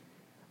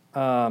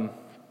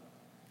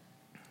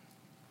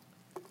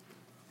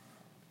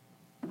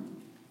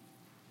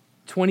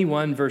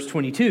 21, verse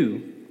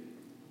 22.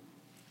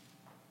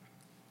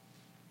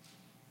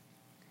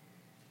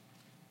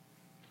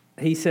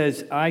 He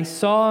says, I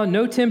saw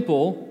no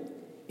temple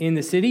in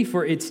the city,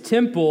 for its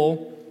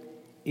temple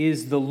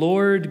is the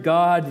Lord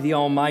God the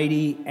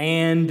Almighty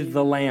and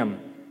the Lamb.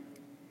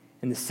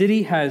 And the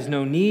city has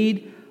no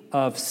need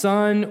of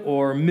sun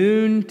or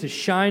moon to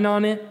shine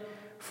on it,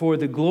 for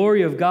the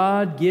glory of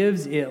God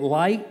gives it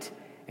light,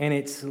 and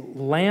its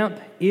lamp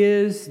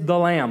is the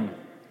Lamb.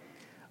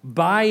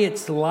 By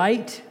its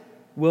light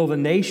will the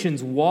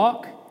nations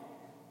walk,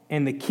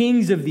 and the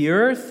kings of the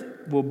earth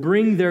will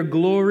bring their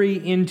glory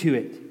into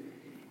it.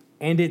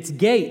 And its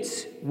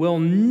gates will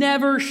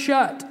never be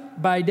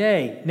shut by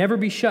day,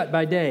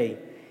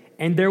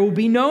 and there will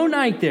be no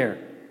night there.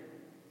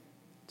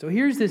 So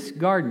here's this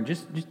garden,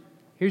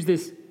 here's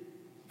this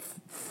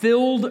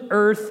filled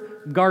earth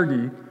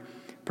garden,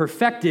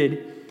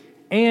 perfected,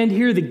 and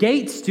here are the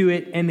gates to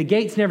it, and the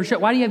gates never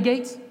shut. Why do you have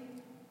gates?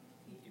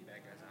 Keep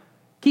bad guys out.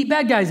 Keep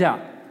bad guys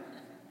out.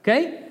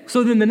 Okay?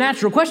 So then the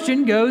natural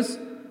question goes,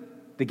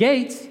 the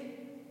gates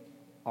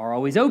are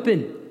always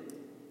open.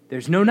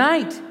 There's no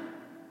night.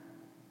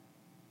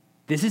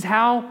 This is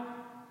how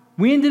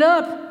we ended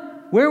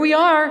up where we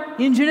are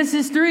in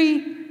Genesis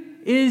 3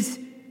 is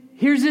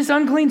here's this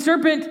unclean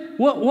serpent.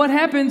 What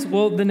happens?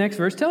 Well, the next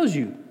verse tells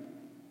you.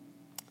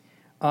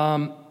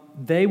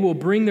 They will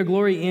bring their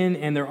glory in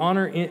and their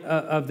honor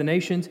of the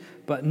nations,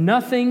 but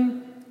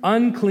nothing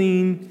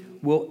unclean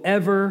will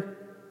ever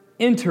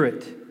enter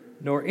it,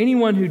 nor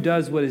anyone who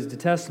does what is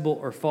detestable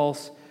or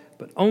false,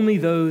 but only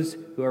those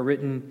who are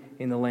written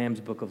in the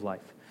Lamb's book of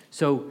life.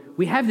 So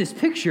we have this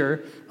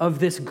picture of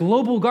this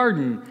global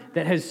garden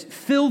that has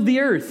filled the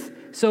earth.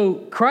 So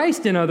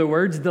Christ, in other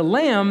words, the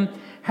Lamb,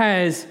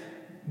 has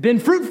been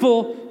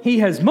fruitful, he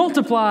has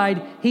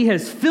multiplied, he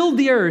has filled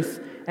the earth,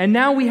 and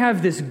now we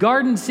have this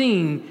garden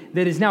scene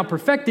that is now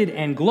perfected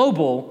and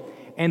global,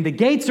 and the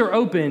gates are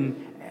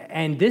open,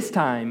 and this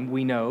time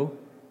we know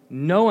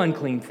no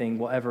unclean thing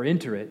will ever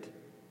enter it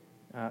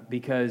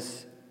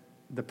because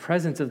the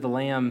presence of the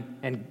Lamb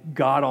and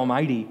God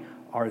Almighty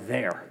are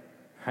there.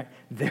 Right?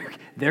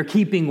 They're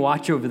keeping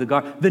watch over the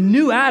garden. The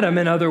new Adam,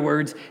 in other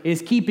words,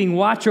 is keeping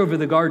watch over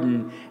the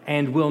garden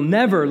and will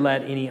never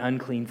let any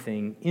unclean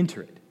thing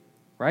enter it.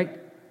 Right?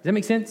 Does that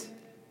make sense?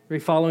 Are you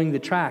following the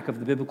track of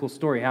the biblical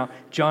story, how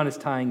John is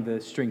tying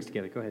the strings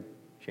together? Go ahead,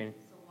 Shannon.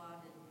 So why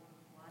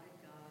did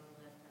God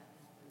let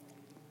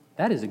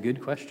that happen? That is a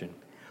good question.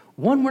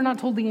 One we're not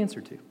told the answer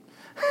to.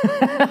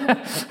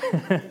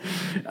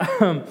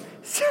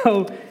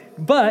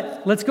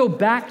 But let's go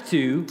back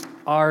to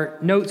our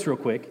notes real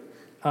quick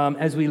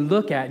as we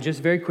look at,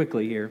 just very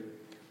quickly here,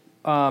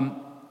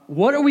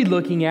 what are we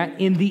looking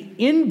at in the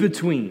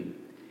in-between?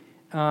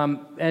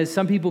 As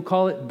some people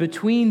call it,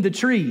 between the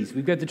trees.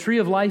 We've got the tree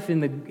of life in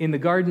the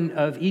Garden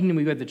of Eden, and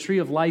we've got the tree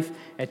of life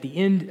at the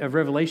end of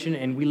Revelation,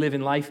 and we live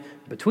in life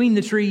between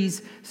the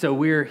trees, so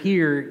we're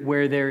here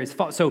where there is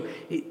fall. So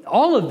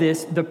all of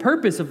this, the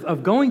purpose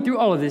of going through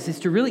all of this is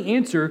to really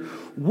answer,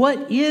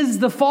 what is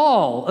the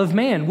fall of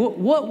man?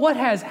 What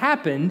has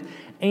happened,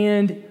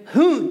 and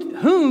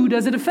who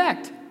does it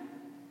affect?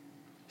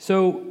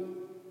 So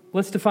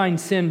let's define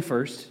sin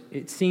first.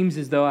 It seems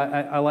as though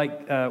I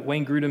like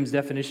Wayne Grudem's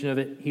definition of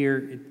it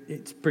here.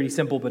 It's pretty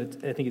simple, but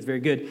I think it's very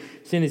good.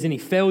 Sin is any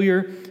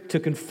failure to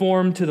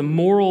conform to the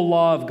moral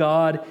law of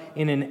God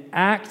in an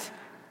act,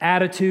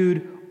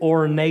 attitude,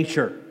 or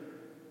nature.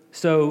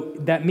 So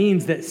that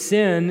means that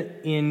sin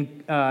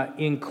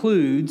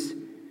includes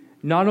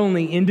not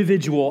only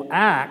individual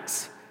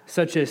acts,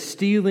 such as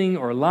stealing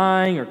or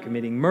lying or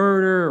committing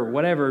murder or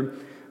whatever,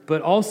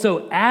 but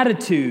also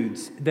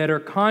attitudes that are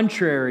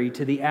contrary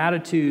to the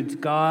attitudes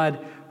God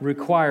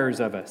requires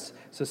of us.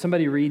 So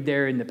somebody read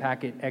there in the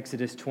packet,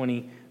 Exodus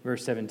 20,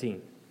 verse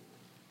 17.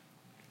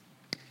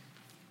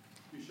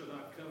 You shall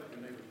not covet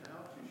your neighbor's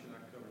house, you shall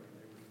not covet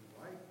your neighbor's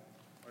wife,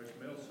 or his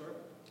male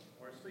servant,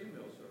 or his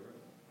female servant,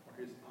 or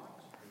his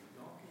ox, or his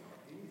donkey, or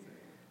anything that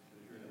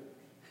is your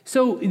neighbor's.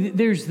 So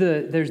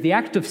there's the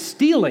act of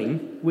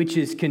stealing, which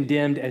is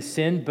condemned as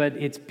sin, but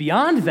it's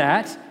beyond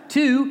that,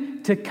 too,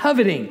 to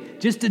coveting,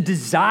 just a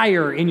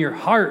desire in your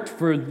heart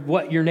for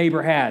what your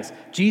neighbor has.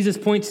 Jesus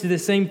points to the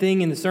same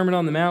thing in the Sermon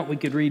on the Mount. We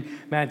could read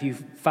Matthew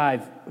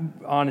 5,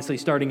 honestly,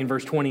 starting in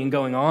verse 20 and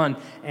going on,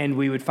 and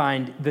we would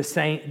find the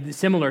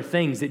similar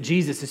things that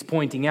Jesus is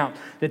pointing out,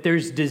 that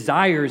there's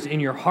desires in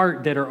your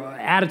heart that are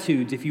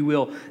attitudes, if you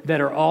will,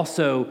 that are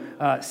also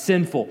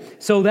sinful.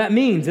 So that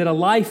means that a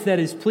life that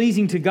is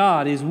pleasing to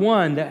God is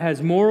one that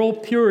has moral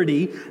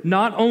purity,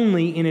 not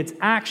only in its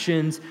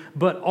actions,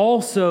 but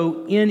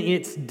also in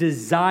its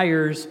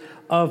desires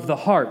of the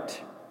heart.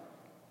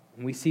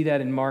 And we see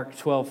that in Mark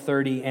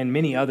 12:30 and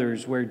many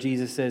others where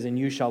Jesus says, "And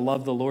you shall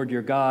love the Lord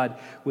your God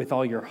with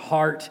all your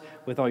heart,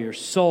 with all your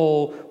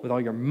soul, with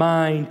all your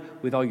mind,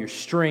 with all your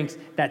strength."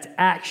 That's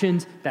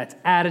actions, that's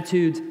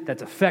attitudes,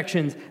 that's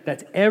affections,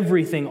 that's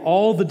everything.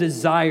 All the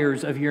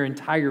desires of your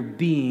entire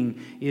being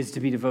is to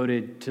be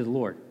devoted to the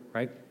Lord,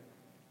 right?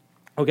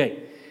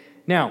 Okay,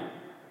 now,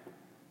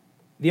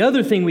 The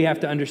other thing we have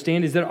to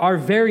understand is that our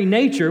very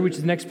nature, which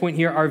is the next point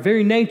here, our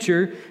very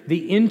nature,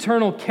 the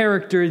internal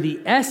character,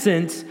 the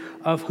essence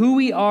of who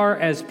we are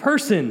as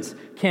persons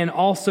can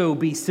also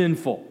be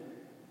sinful.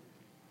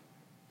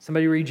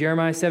 Somebody read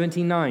Jeremiah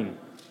 17:9. The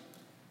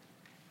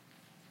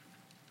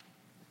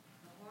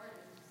heart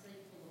is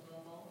deceitful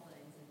above all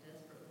things and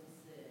desperately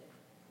sick.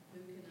 Who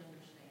can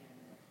understand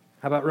it?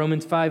 How about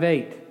Romans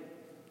 5:8?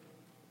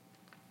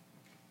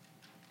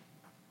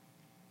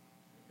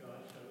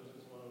 God shows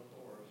his love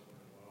for us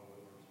when while we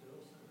were still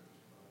sinners,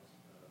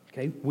 Christ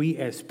died. Okay, we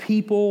as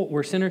people,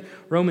 we're sinners.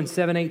 Romans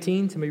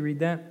 7:18, somebody read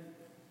that.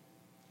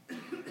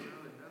 Surely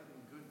nothing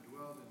good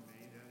dwells in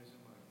me, that is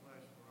in my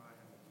flesh, for I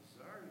have a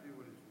desire to do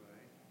what is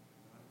right,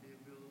 but not the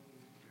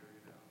ability to carry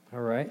it out.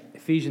 All right,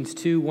 Ephesians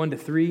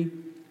 2:1-3.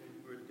 You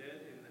were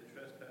dead in the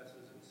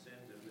trespasses and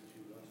sins in which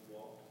you once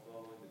walked,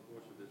 following the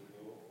course of this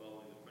world,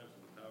 following the prince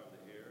of the power of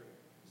the air,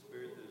 the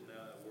spirit that is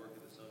now at work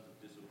in the sons of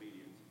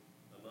disobedience,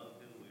 among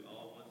whom we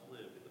all once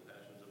lived in the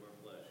passions of our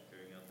flesh,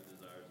 carrying out the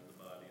desires of the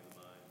body and the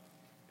mind,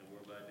 and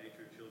were by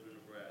nature children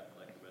of wrath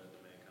like the rest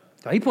of mankind.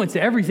 So he points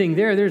to everything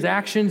there. There's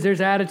actions,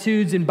 there's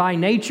attitudes, and by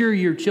nature,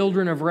 you're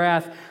children of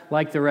wrath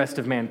like the rest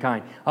of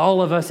mankind.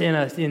 All of us in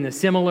a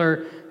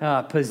similar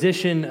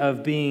position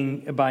of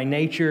being, by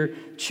nature,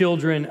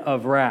 children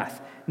of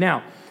wrath.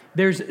 Now,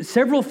 there's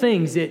several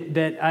things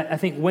that I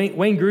think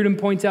Wayne Grudem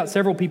points out.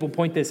 Several people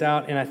point this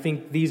out, and I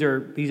think these are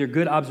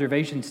good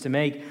observations to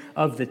make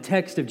of the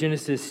text of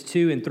Genesis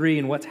 2 and 3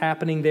 and what's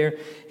happening there.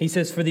 He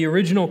says, for the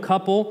original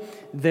couple,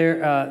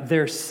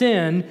 their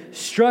sin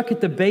struck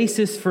at the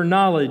basis for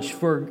knowledge,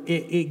 for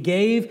it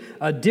gave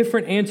a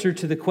different answer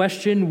to the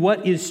question,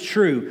 what is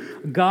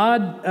true?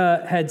 God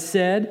had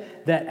said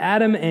that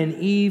Adam and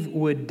Eve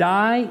would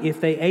die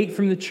if they ate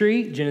from the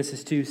tree,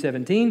 Genesis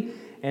 2:17,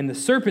 and the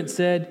serpent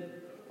said,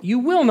 you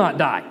will not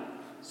die.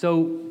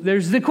 So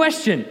there's the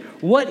question,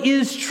 what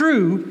is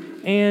true?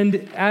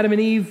 And Adam and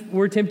Eve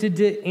were tempted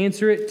to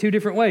answer it two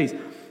different ways.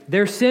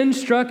 Their sin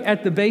struck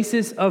at the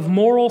basis of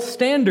moral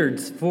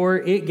standards, for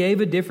it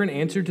gave a different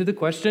answer to the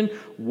question,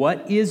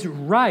 what is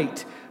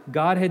right?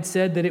 God had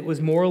said that it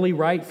was morally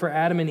right for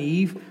Adam and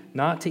Eve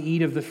not to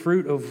eat of the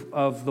fruit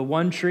of the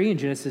one tree in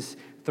Genesis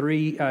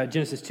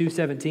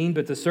 2:17,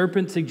 but the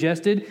serpent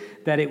suggested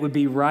that it would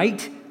be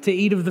right to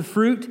eat of the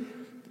fruit,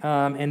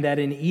 and that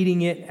in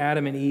eating it,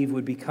 Adam and Eve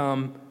would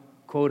become,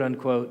 quote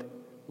unquote,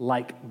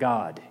 like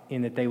God,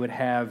 in that they would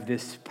have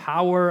this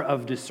power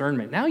of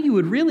discernment. Now you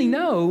would really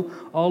know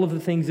all of the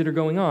things that are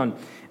going on.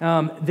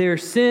 Their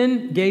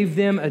sin gave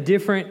them a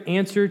different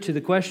answer to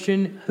the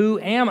question, who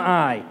am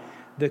I?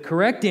 The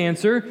correct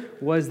answer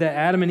was that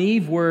Adam and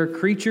Eve were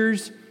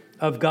creatures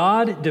of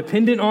God,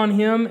 dependent on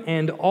Him,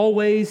 and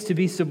always to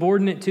be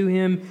subordinate to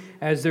Him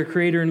as their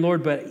Creator and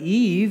Lord. But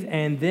Eve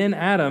and then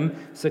Adam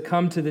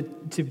succumbed to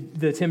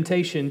the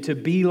temptation to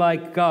be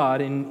like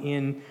God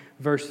in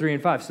verse 3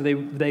 and 5. So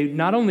they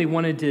not only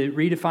wanted to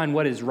redefine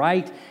what is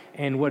right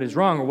and what is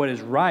wrong, or what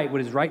is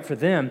right for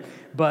them,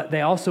 but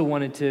they also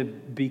wanted to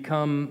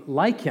become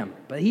like Him.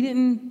 But He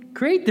didn't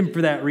create them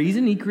for that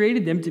reason. He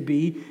created them to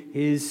be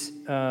His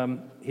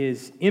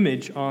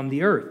image on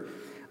the earth.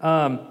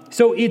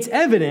 So it's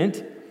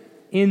evident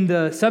in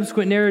the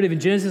subsequent narrative in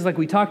Genesis, like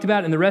we talked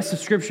about, and the rest of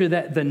Scripture,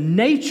 that the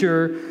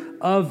nature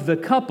of the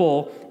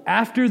couple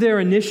after their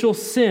initial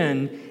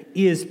sin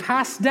is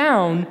passed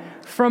down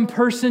from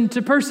person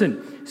to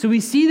person. So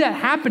we see that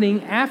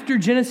happening after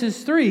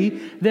Genesis 3,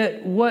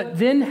 that what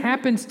then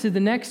happens to the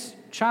next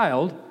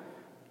child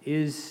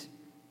is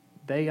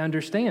they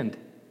understand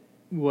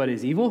what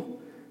is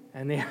evil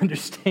and they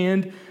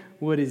understand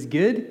what is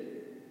good,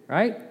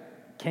 right?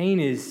 Cain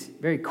is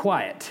very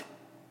quiet,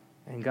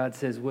 and God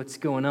says, what's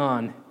going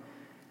on?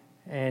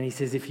 And he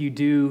says, if you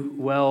do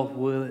well,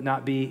 will it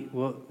not be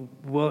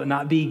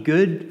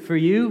good for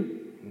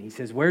you? And he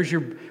says, where's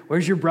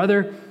your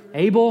brother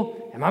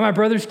Abel? Am I my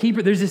brother's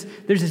keeper? There's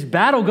this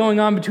battle going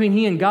on between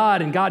he and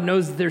God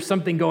knows that there's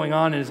something going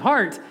on in his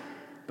heart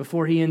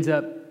before he ends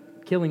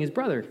up killing his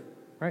brother,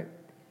 right?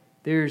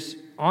 There's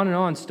on and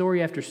on,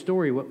 story after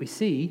story. What we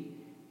see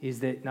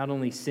is that not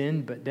only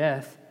sin, but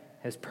death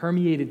has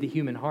permeated the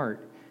human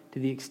heart to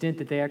the extent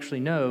that they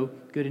actually know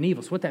good and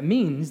evil. So what that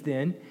means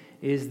then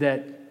is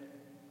that,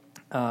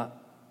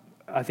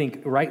 I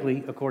think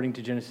rightly, according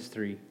to Genesis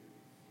 3,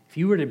 if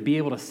you were to be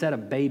able to set a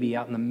baby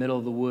out in the middle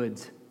of the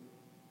woods,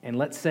 and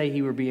let's say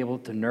he would be able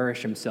to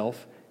nourish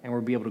himself and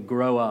would be able to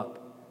grow up,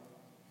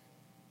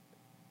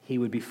 he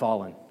would be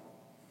fallen,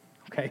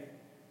 okay?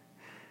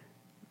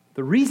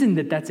 The reason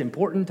that that's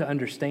important to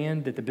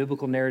understand that the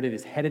biblical narrative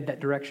is headed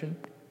that direction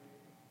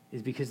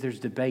is because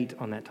there's debate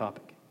on that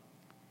topic.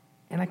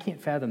 And I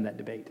can't fathom that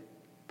debate.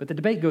 But the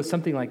debate goes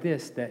something like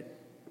this, that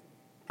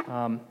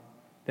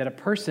a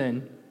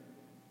person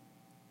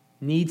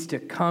needs to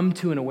come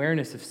to an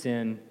awareness of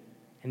sin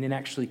and then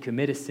actually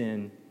commit a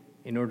sin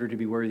in order to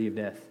be worthy of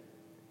death.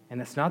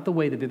 And that's not the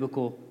way the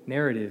biblical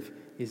narrative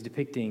is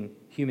depicting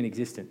human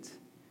existence.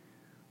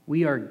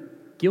 We are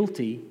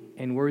guilty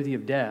and worthy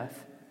of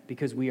death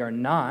because we are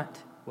not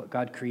what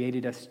God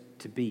created us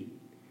to be.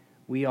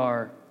 We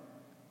are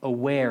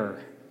aware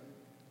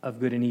of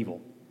good and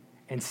evil.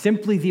 And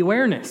simply the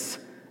awareness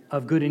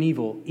of good and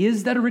evil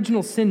is that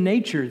original sin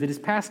nature that is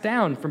passed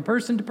down from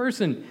person to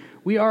person.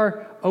 We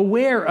are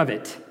aware of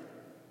it.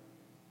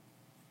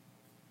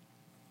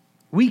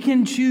 We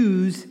can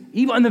choose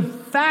evil, and the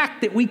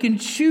fact that we can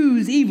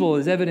choose evil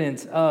is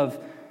evidence of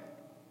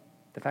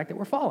the fact that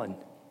we're fallen.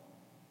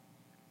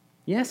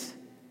 Yes?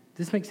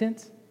 Does this make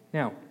sense?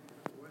 Now,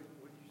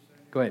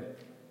 go ahead.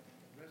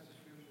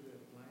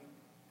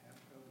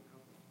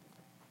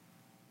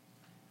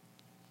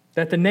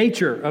 That the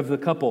nature of the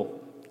couple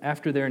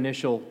after their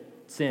initial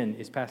sin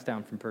is passed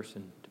down from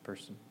person to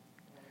person.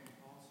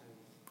 Paul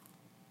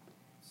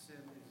says sin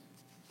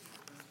is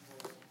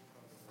principle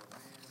of the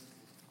man.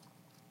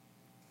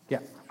 Yeah.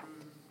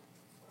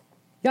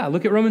 Yeah,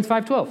 look at Romans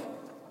 5:12.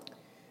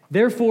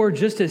 Therefore,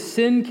 just as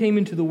sin came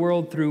into the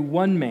world through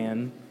one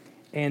man,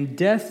 and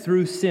death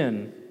through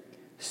sin,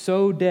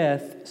 so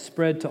death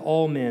spread to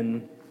all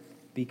men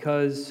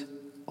because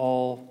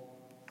all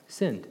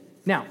sinned.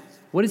 Now,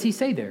 what does he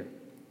say there?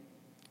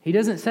 He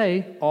doesn't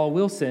say all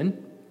will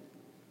sin.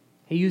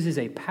 He uses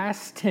a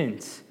past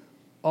tense,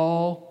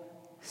 all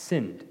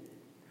sinned.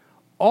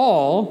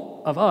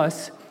 All of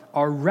us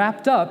are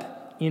wrapped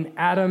up in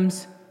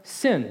Adam's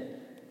sin.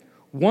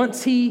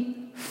 Once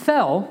he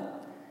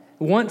fell,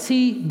 once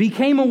he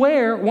became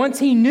aware, once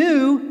he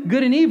knew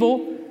good and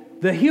evil,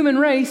 the human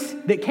race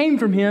that came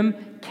from him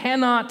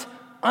cannot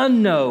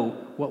unknow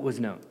what was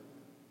known.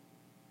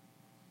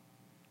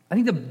 I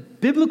think the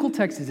biblical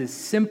text is as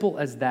simple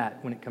as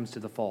that when it comes to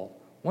the fall.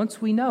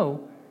 Once we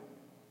know,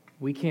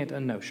 we can't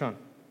unknow. Sean.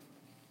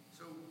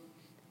 So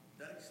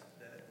that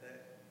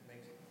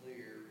makes it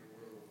clear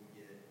where we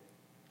get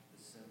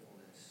the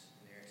sinfulness,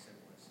 inherent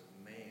sinfulness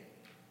of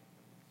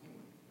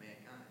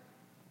mankind.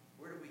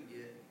 Where do we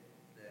get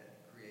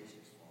that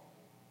creation's fall?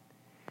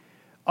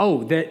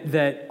 Oh,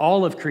 that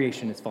all of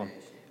creation is fallen.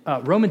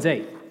 Romans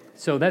 8.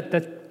 So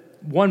that's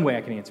one way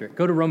I can answer it.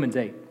 Go to Romans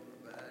 8.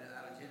 But out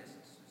of Genesis,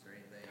 is there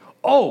anything?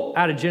 Oh,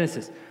 out of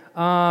Genesis.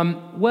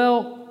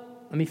 Well,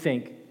 let me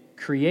think.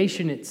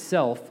 Creation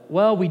itself.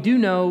 Well, we do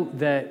know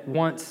that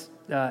once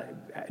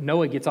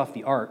Noah gets off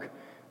the ark,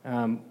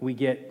 we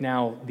get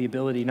now the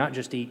ability not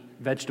just to eat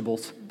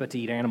vegetables, but to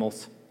eat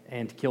animals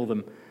and to kill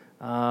them.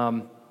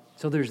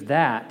 So there's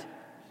that.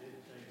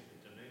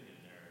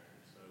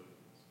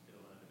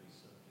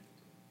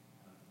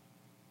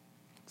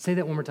 Say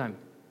that one more time.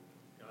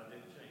 God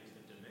didn't change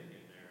the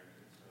dominion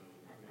narrative, so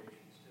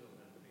creation still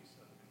had to be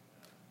subject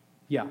to that.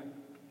 Yeah.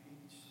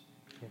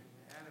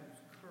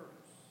 Adam's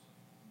curse,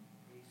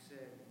 he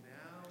said,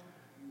 now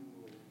you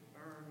will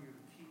earn your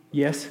keep.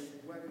 Yes.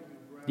 Sweat of your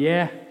brow.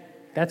 Yeah.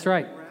 That's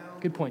right.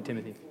 Ground Good point,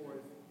 Timothy. forth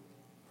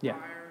Yeah.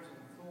 briars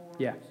and thorns.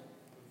 Yeah.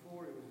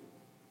 Before it was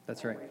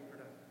That's right. always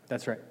productive.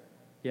 That's right.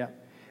 Yeah.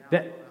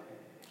 Now,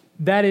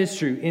 That is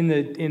true. In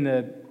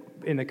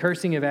the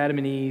cursing of Adam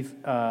and Eve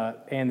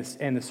and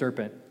the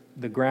serpent,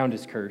 the ground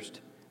is cursed.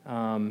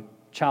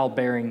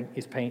 Childbearing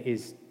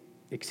is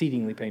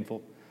exceedingly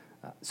painful.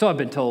 So I've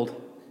been told.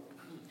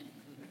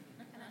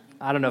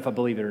 I don't know if I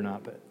believe it or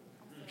not, but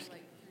Also,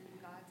 like through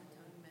God's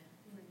atonement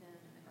for them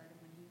in the garden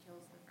when he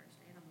kills the first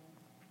animal,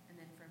 and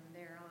then from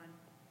there on,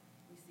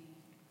 we see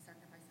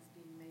sacrifices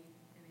being made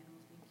and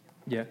animals being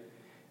killed.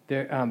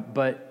 yeah.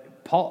 But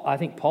I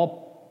think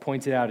Paul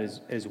points it out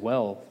as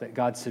well that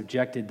God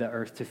subjected the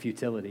earth to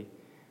futility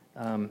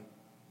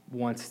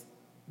once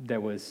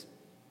there was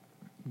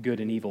good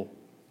and evil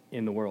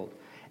in the world.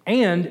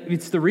 And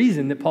it's the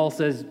reason that Paul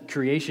says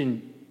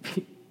creation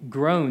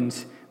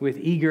groans with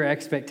eager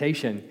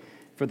expectation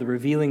for the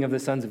revealing of the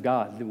sons of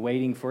God,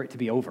 waiting for it to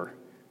be over,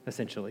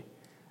 essentially.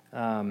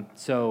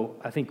 So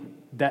I think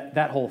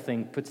that whole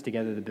thing puts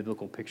together the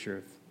biblical picture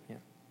of, yeah.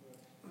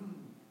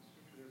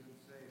 Scripture doesn't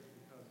say it's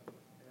because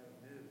Adam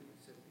knew,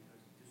 it said because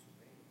he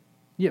disobeyed.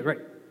 Yeah, right.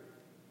 And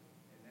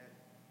that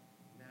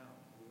now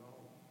we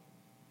all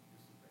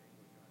disobey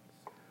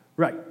what God has said.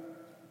 Right.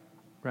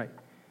 Right.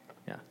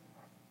 Yeah.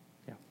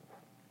 Yeah.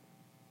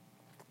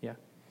 Yeah.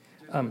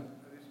 I'll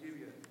just give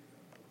you a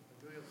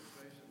good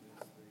illustration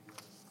of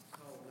this.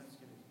 Saul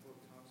Alinsky in his book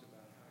talks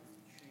about how you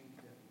change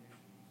definitions.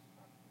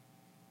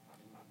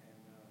 And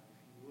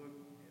if you look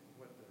at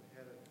what the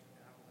head of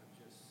Apple had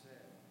just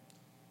said,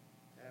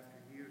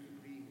 after years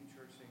of being in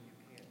church saying you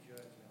can't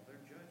judge, now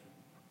they're judging.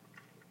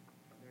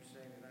 And they're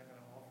saying they're not going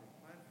to offer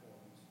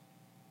platforms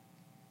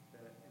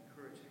that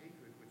encourage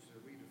hatred, which they're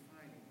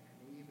redefining,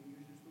 and he even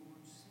uses the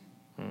word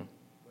sin.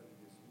 But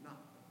it is not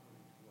according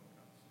to what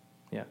God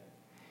says. Yeah.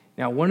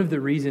 Now, one of the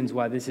reasons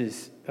why this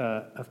is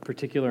of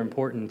particular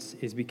importance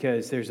is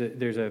because there's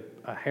a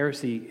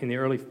heresy in the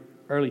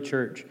early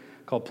church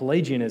called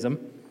Pelagianism,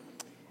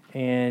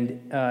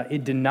 and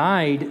it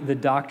denied the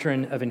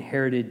doctrine of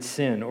inherited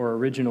sin or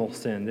original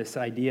sin. This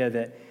idea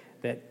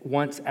that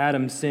once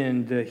Adam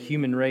sinned, the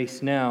human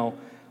race now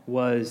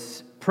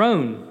was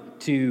prone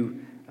to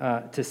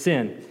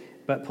sin.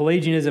 But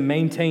Pelagianism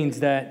maintains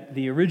that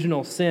the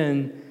original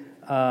sin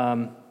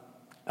of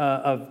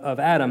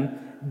Adam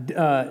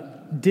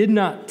did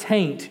not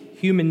taint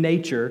human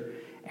nature,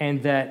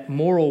 and that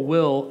moral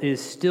will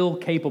is still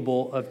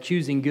capable of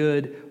choosing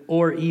good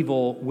or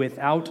evil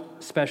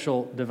without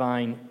special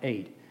divine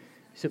aid.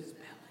 So,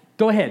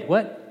 go ahead.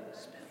 What?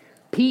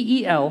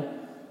 Pelagianism.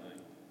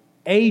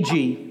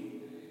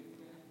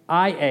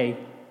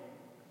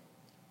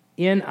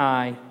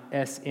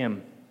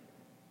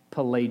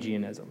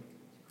 Pelagianism.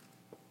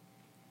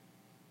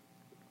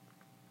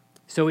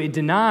 So it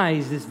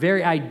denies this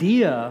very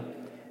idea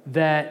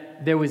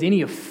that there was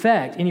any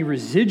effect, any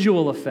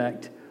residual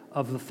effect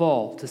of the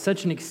fall, to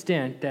such an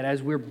extent that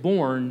as we're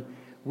born,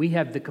 we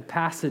have the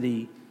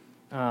capacity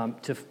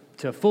to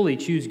fully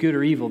choose good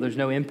or evil. There's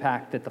no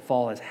impact that the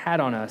fall has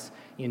had on us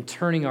in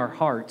turning our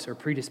hearts or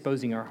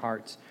predisposing our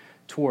hearts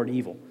toward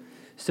evil.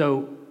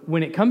 So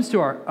when it comes to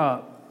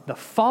the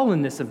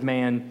fallenness of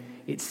man,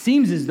 it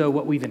seems as though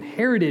what we've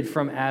inherited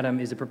from Adam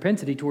is a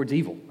propensity towards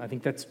evil. I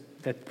think that's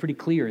pretty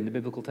clear in the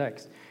biblical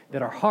text,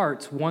 that our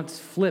hearts, once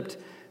flipped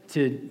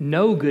to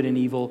know good and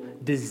evil,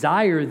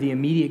 desire the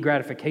immediate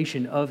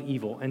gratification of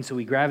evil, and so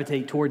we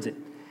gravitate towards it.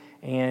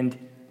 And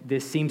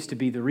this seems to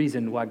be the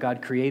reason why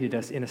God created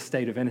us in a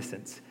state of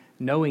innocence,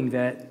 knowing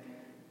that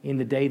in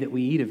the day that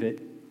we eat of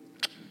it,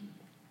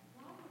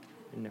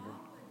 never.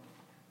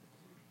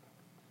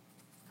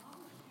 How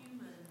would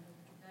human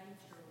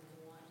nature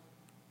want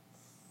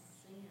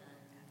sin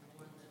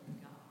more than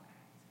God,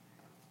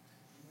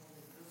 more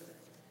than good?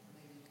 I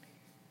mean,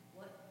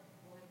 what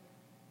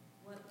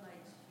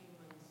makes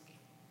humans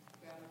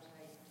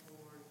gravitate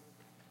toward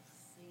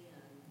sin?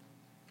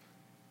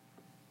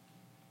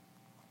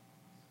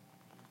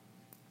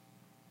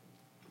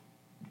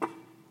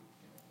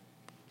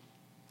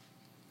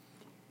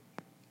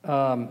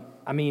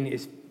 I mean,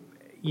 it's,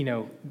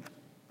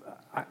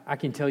 I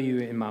can tell you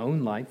in my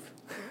own life,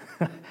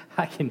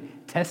 I can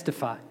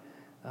testify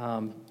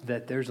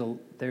that there's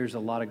a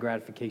lot of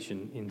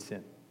gratification in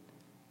sin.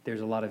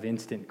 There's a lot of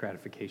instant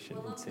gratification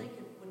Well, in I'm sin.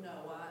 thinking, well,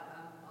 no,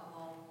 I'm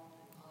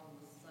on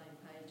the same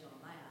page on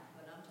that,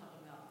 but I'm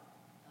talking about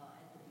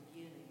at the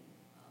beginning,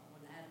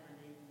 when Adam and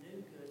Eve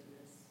knew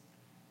goodness,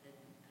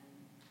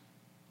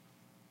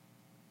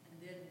 and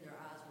then their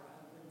eyes were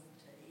opened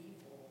to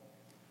evil.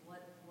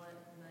 What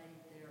made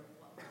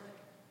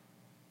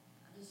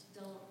I just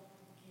don't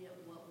get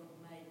what would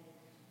make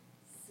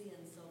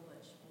sin so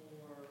much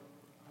more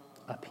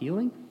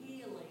Appealing?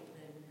 appealing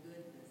than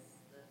goodness.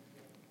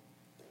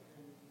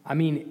 I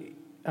mean,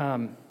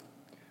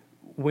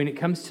 when it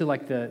comes to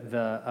like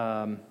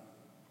the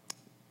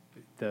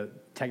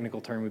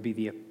technical term would be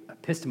the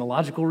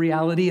epistemological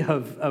reality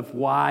of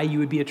why you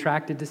would be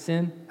attracted to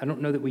sin. I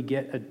don't know that we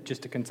get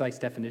just a concise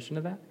definition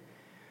of that,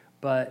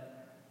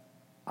 but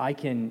I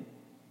can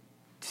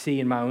see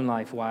in my own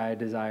life why I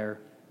desire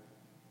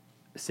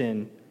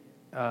sin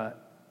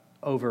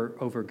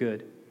over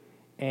good.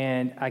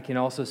 And I can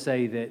also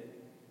say that,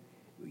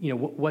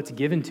 what's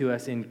given to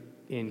us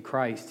in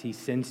Christ, he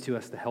sends to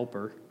us the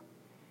helper.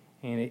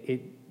 And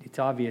it's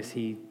obvious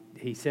he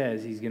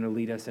says he's going to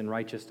lead us in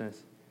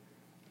righteousness,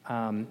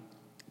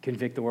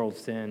 convict the world of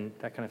sin,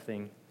 that kind of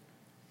thing.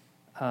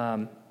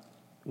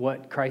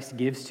 What Christ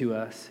gives to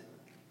us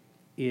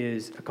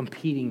is a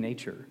competing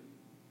nature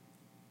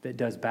that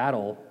does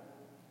battle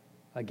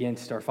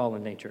against our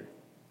fallen nature,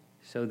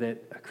 so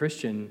that a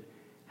Christian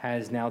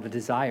has now the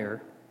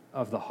desire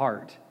of the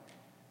heart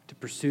to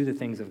pursue the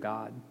things of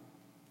God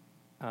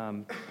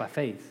by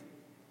faith.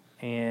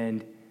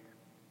 And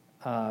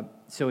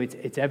so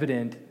it's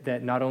evident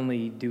that not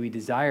only do we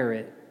desire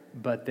it,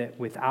 but that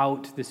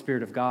without the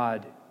Spirit of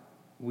God,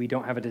 we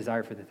don't have a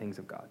desire for the things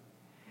of God.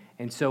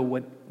 And so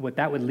what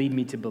that would lead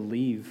me to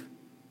believe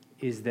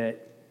is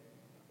that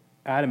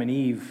Adam and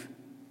Eve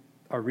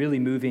are really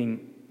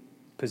moving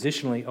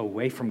positionally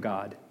away from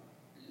God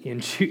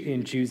in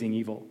choosing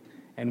evil.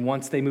 And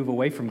once they move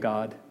away from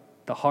God,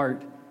 the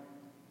heart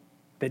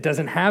that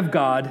doesn't have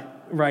God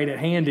right at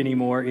hand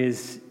anymore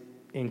is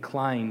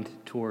inclined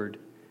toward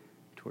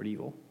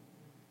evil.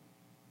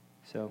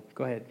 So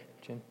go ahead,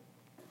 Jen.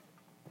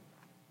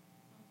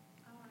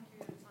 I want to hear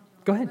your response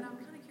on Go that, ahead. But I'm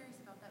kind of curious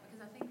about that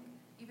because I think,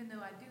 even though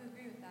I do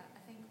agree with that,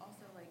 I think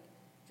also,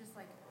 just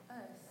like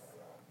us,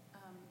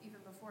 even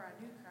before I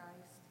knew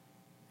Christ,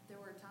 there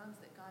were times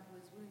that God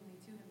was wooing me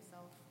to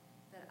himself,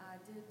 that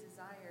I did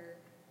desire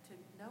to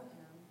know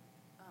him,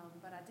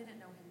 but I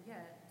didn't know him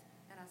yet,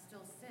 and I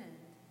still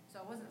sinned.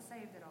 So I wasn't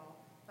saved at all.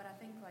 But I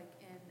think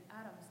in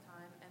Adam's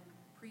time and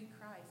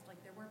pre-Christ,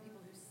 there were people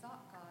who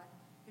sought God,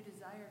 who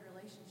desired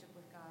relationship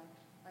with God.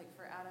 Like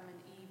for Adam and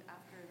Eve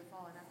after the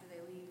fall and after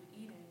they leave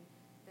Eden,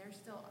 they're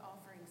still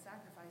offering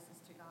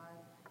sacrifices to God,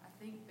 I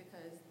think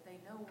because they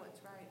know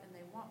what's right and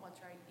they want what's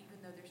right, even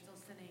though they're still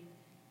sinning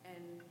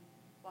and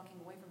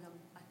walking away from him.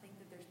 I think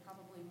that there's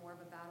probably more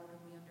of a battle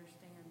than we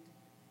understand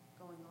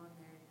going on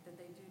there, that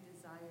they do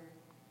desire.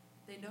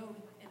 They know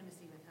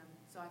intimacy with him.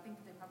 So I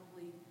think that they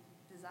probably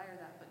desire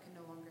that but can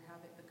no longer have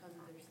it because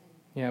of their sin.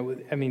 Yeah,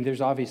 I mean, there's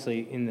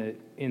obviously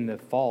in the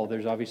fall,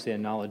 there's obviously a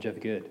knowledge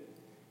of good,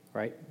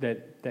 right?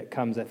 That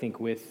comes, I think,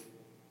 with,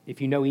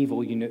 if you know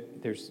evil,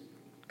 there's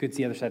good's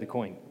the other side of the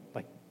coin.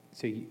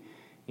 So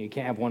you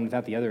can't have one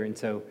without the other. And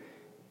so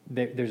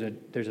there's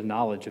a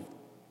knowledge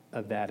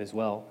of that as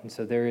well. And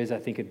so there is, I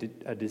think,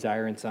 a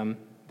desire in some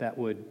that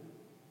would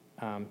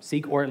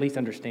seek or at least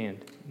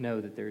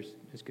know that there's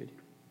good.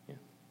 Yeah.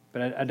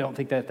 But I don't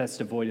think that's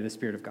devoid of the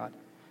Spirit of God,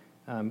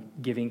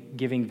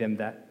 giving them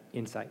that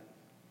insight,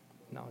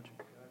 knowledge.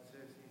 God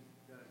says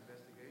he's done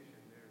investigation.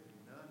 There is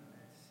none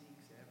that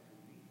seeks after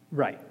me.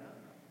 Right,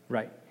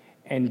 right.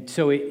 And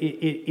so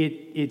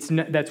it's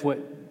not, that's what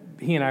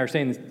he and I are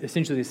saying,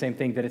 essentially the same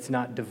thing, that it's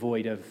not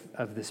devoid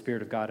of the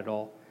Spirit of God at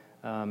all.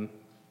 But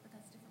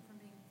that's different from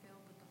being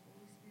filled with the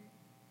Holy Spirit?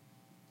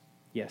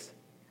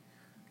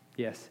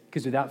 Yes,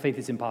 because without faith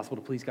it's impossible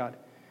to please God.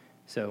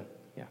 So,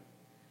 yeah,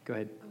 go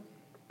ahead.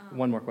 Okay.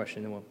 One more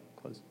question, then we'll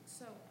close.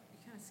 So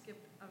you kind of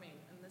skipped, I mean,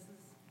 and this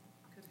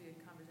could be a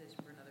conversation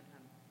for another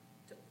time.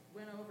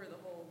 Went over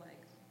the whole, like,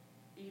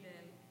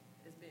 Eden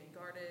is being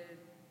guarded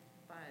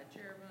by a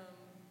cherubim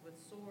with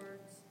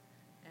swords,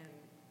 and,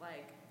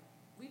 like,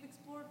 we've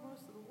explored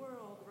most of the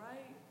world,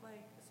 right?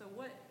 Like, so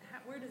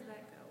where does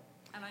that go?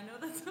 And I know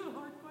that's a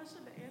hard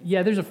question to answer.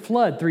 Yeah, there's a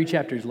flood 3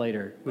 chapters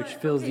later, which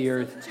fills the so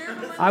earth.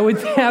 cherubim I would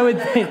think. you know,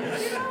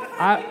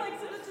 like,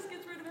 so it just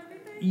gets rid of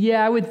everything?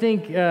 Yeah, I would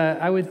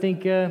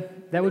think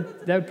that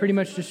would pretty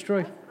much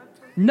destroy.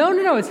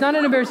 No, it's not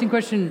an embarrassing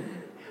question.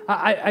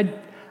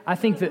 I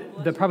think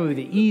that probably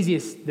the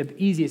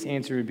easiest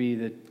answer would be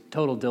the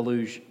total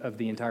deluge of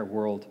the entire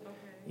world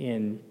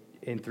in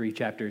 3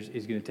 chapters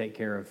is going to take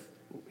care of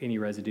any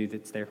residue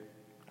that's there.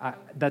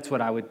 That's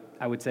what I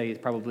would say is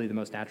probably the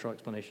most natural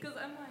explanation.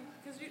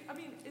 Because I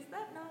mean, is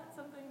that not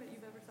something that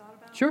you've ever thought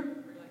about? Sure. Where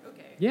you're like,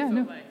 okay. Yeah, so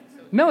no. like,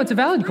 so No, it's a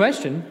valid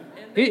question.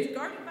 And it's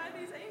guarded by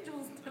these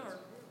angels.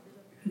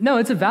 No,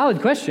 it's a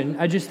valid question.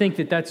 I just think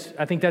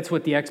that's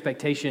what the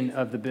expectation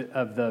of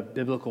the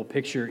biblical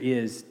picture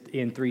is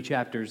in 3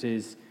 chapters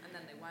is And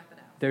then they wipe it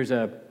out.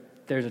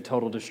 there's a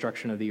total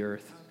destruction of the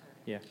earth.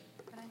 Yeah.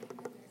 But I think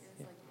that there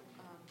is like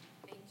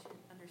ancient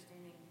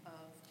understanding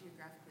of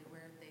geographically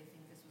where they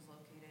think this was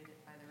located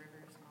by the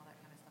rivers and all that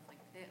kind of stuff.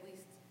 Like they at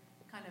least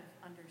kind of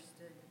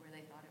understood where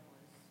they thought it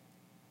was.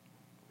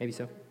 Maybe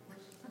so.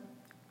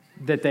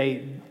 That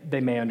they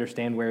may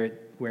understand where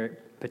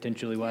it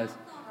potentially was. I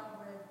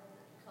thought I read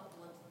a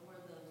couple of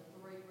where the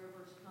 3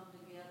 rivers come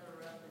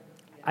together up in.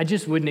 I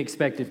just wouldn't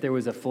expect if there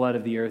was a flood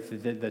of the earth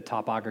the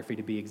topography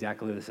to be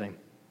exactly the same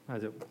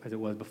as it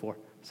was before.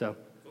 So,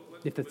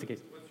 if that's the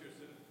case. What's your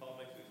sense? Paul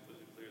makes it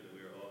explicitly clear that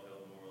we are all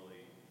held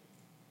morally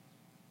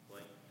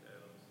blank to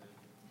Adam's sin.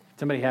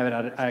 Somebody have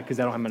it because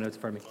I don't have my notes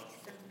in front of me.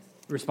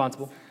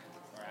 Responsible.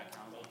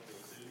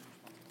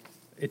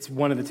 It's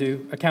one of the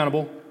two.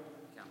 Accountable.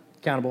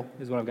 Accountable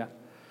is what I've got.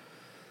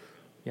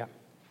 Yeah.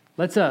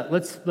 Let's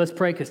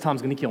pray because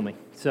Tom's going to kill me.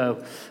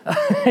 So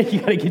you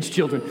got to get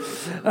your children.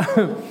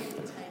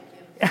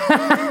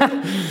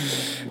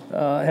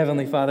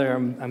 Heavenly Father,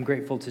 I'm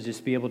grateful to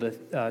just be able to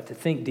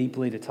think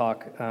deeply, to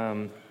talk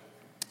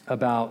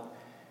about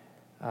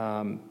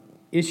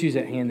issues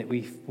at hand that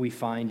we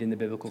find in the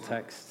biblical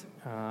text.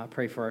 I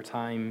pray for our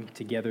time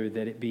together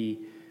that it be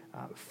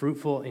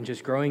fruitful in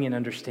just growing in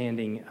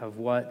understanding of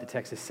what the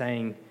text is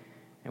saying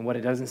and what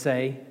it doesn't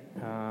say,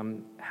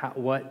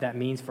 what that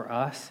means for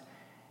us,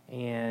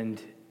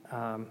 and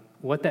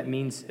what that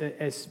means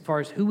as far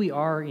as who we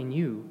are in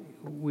you.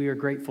 We are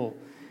grateful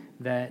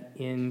that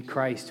in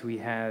Christ we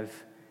have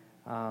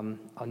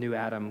a new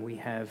Adam. We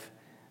have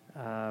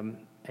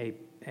a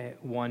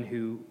one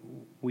who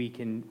we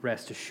can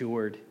rest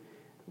assured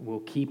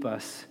will keep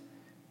us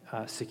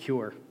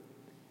secure,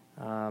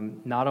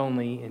 not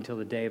only until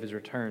the day of his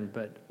return,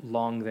 but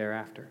long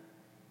thereafter.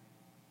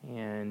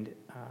 And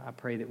I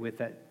pray that with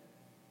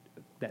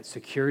that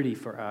security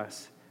for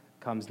us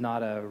comes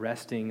not a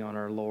resting on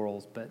our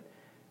laurels, but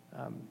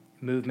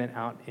movement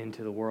out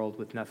into the world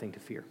with nothing to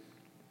fear.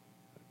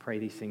 I pray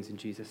these things in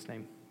Jesus'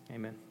 name.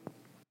 Amen.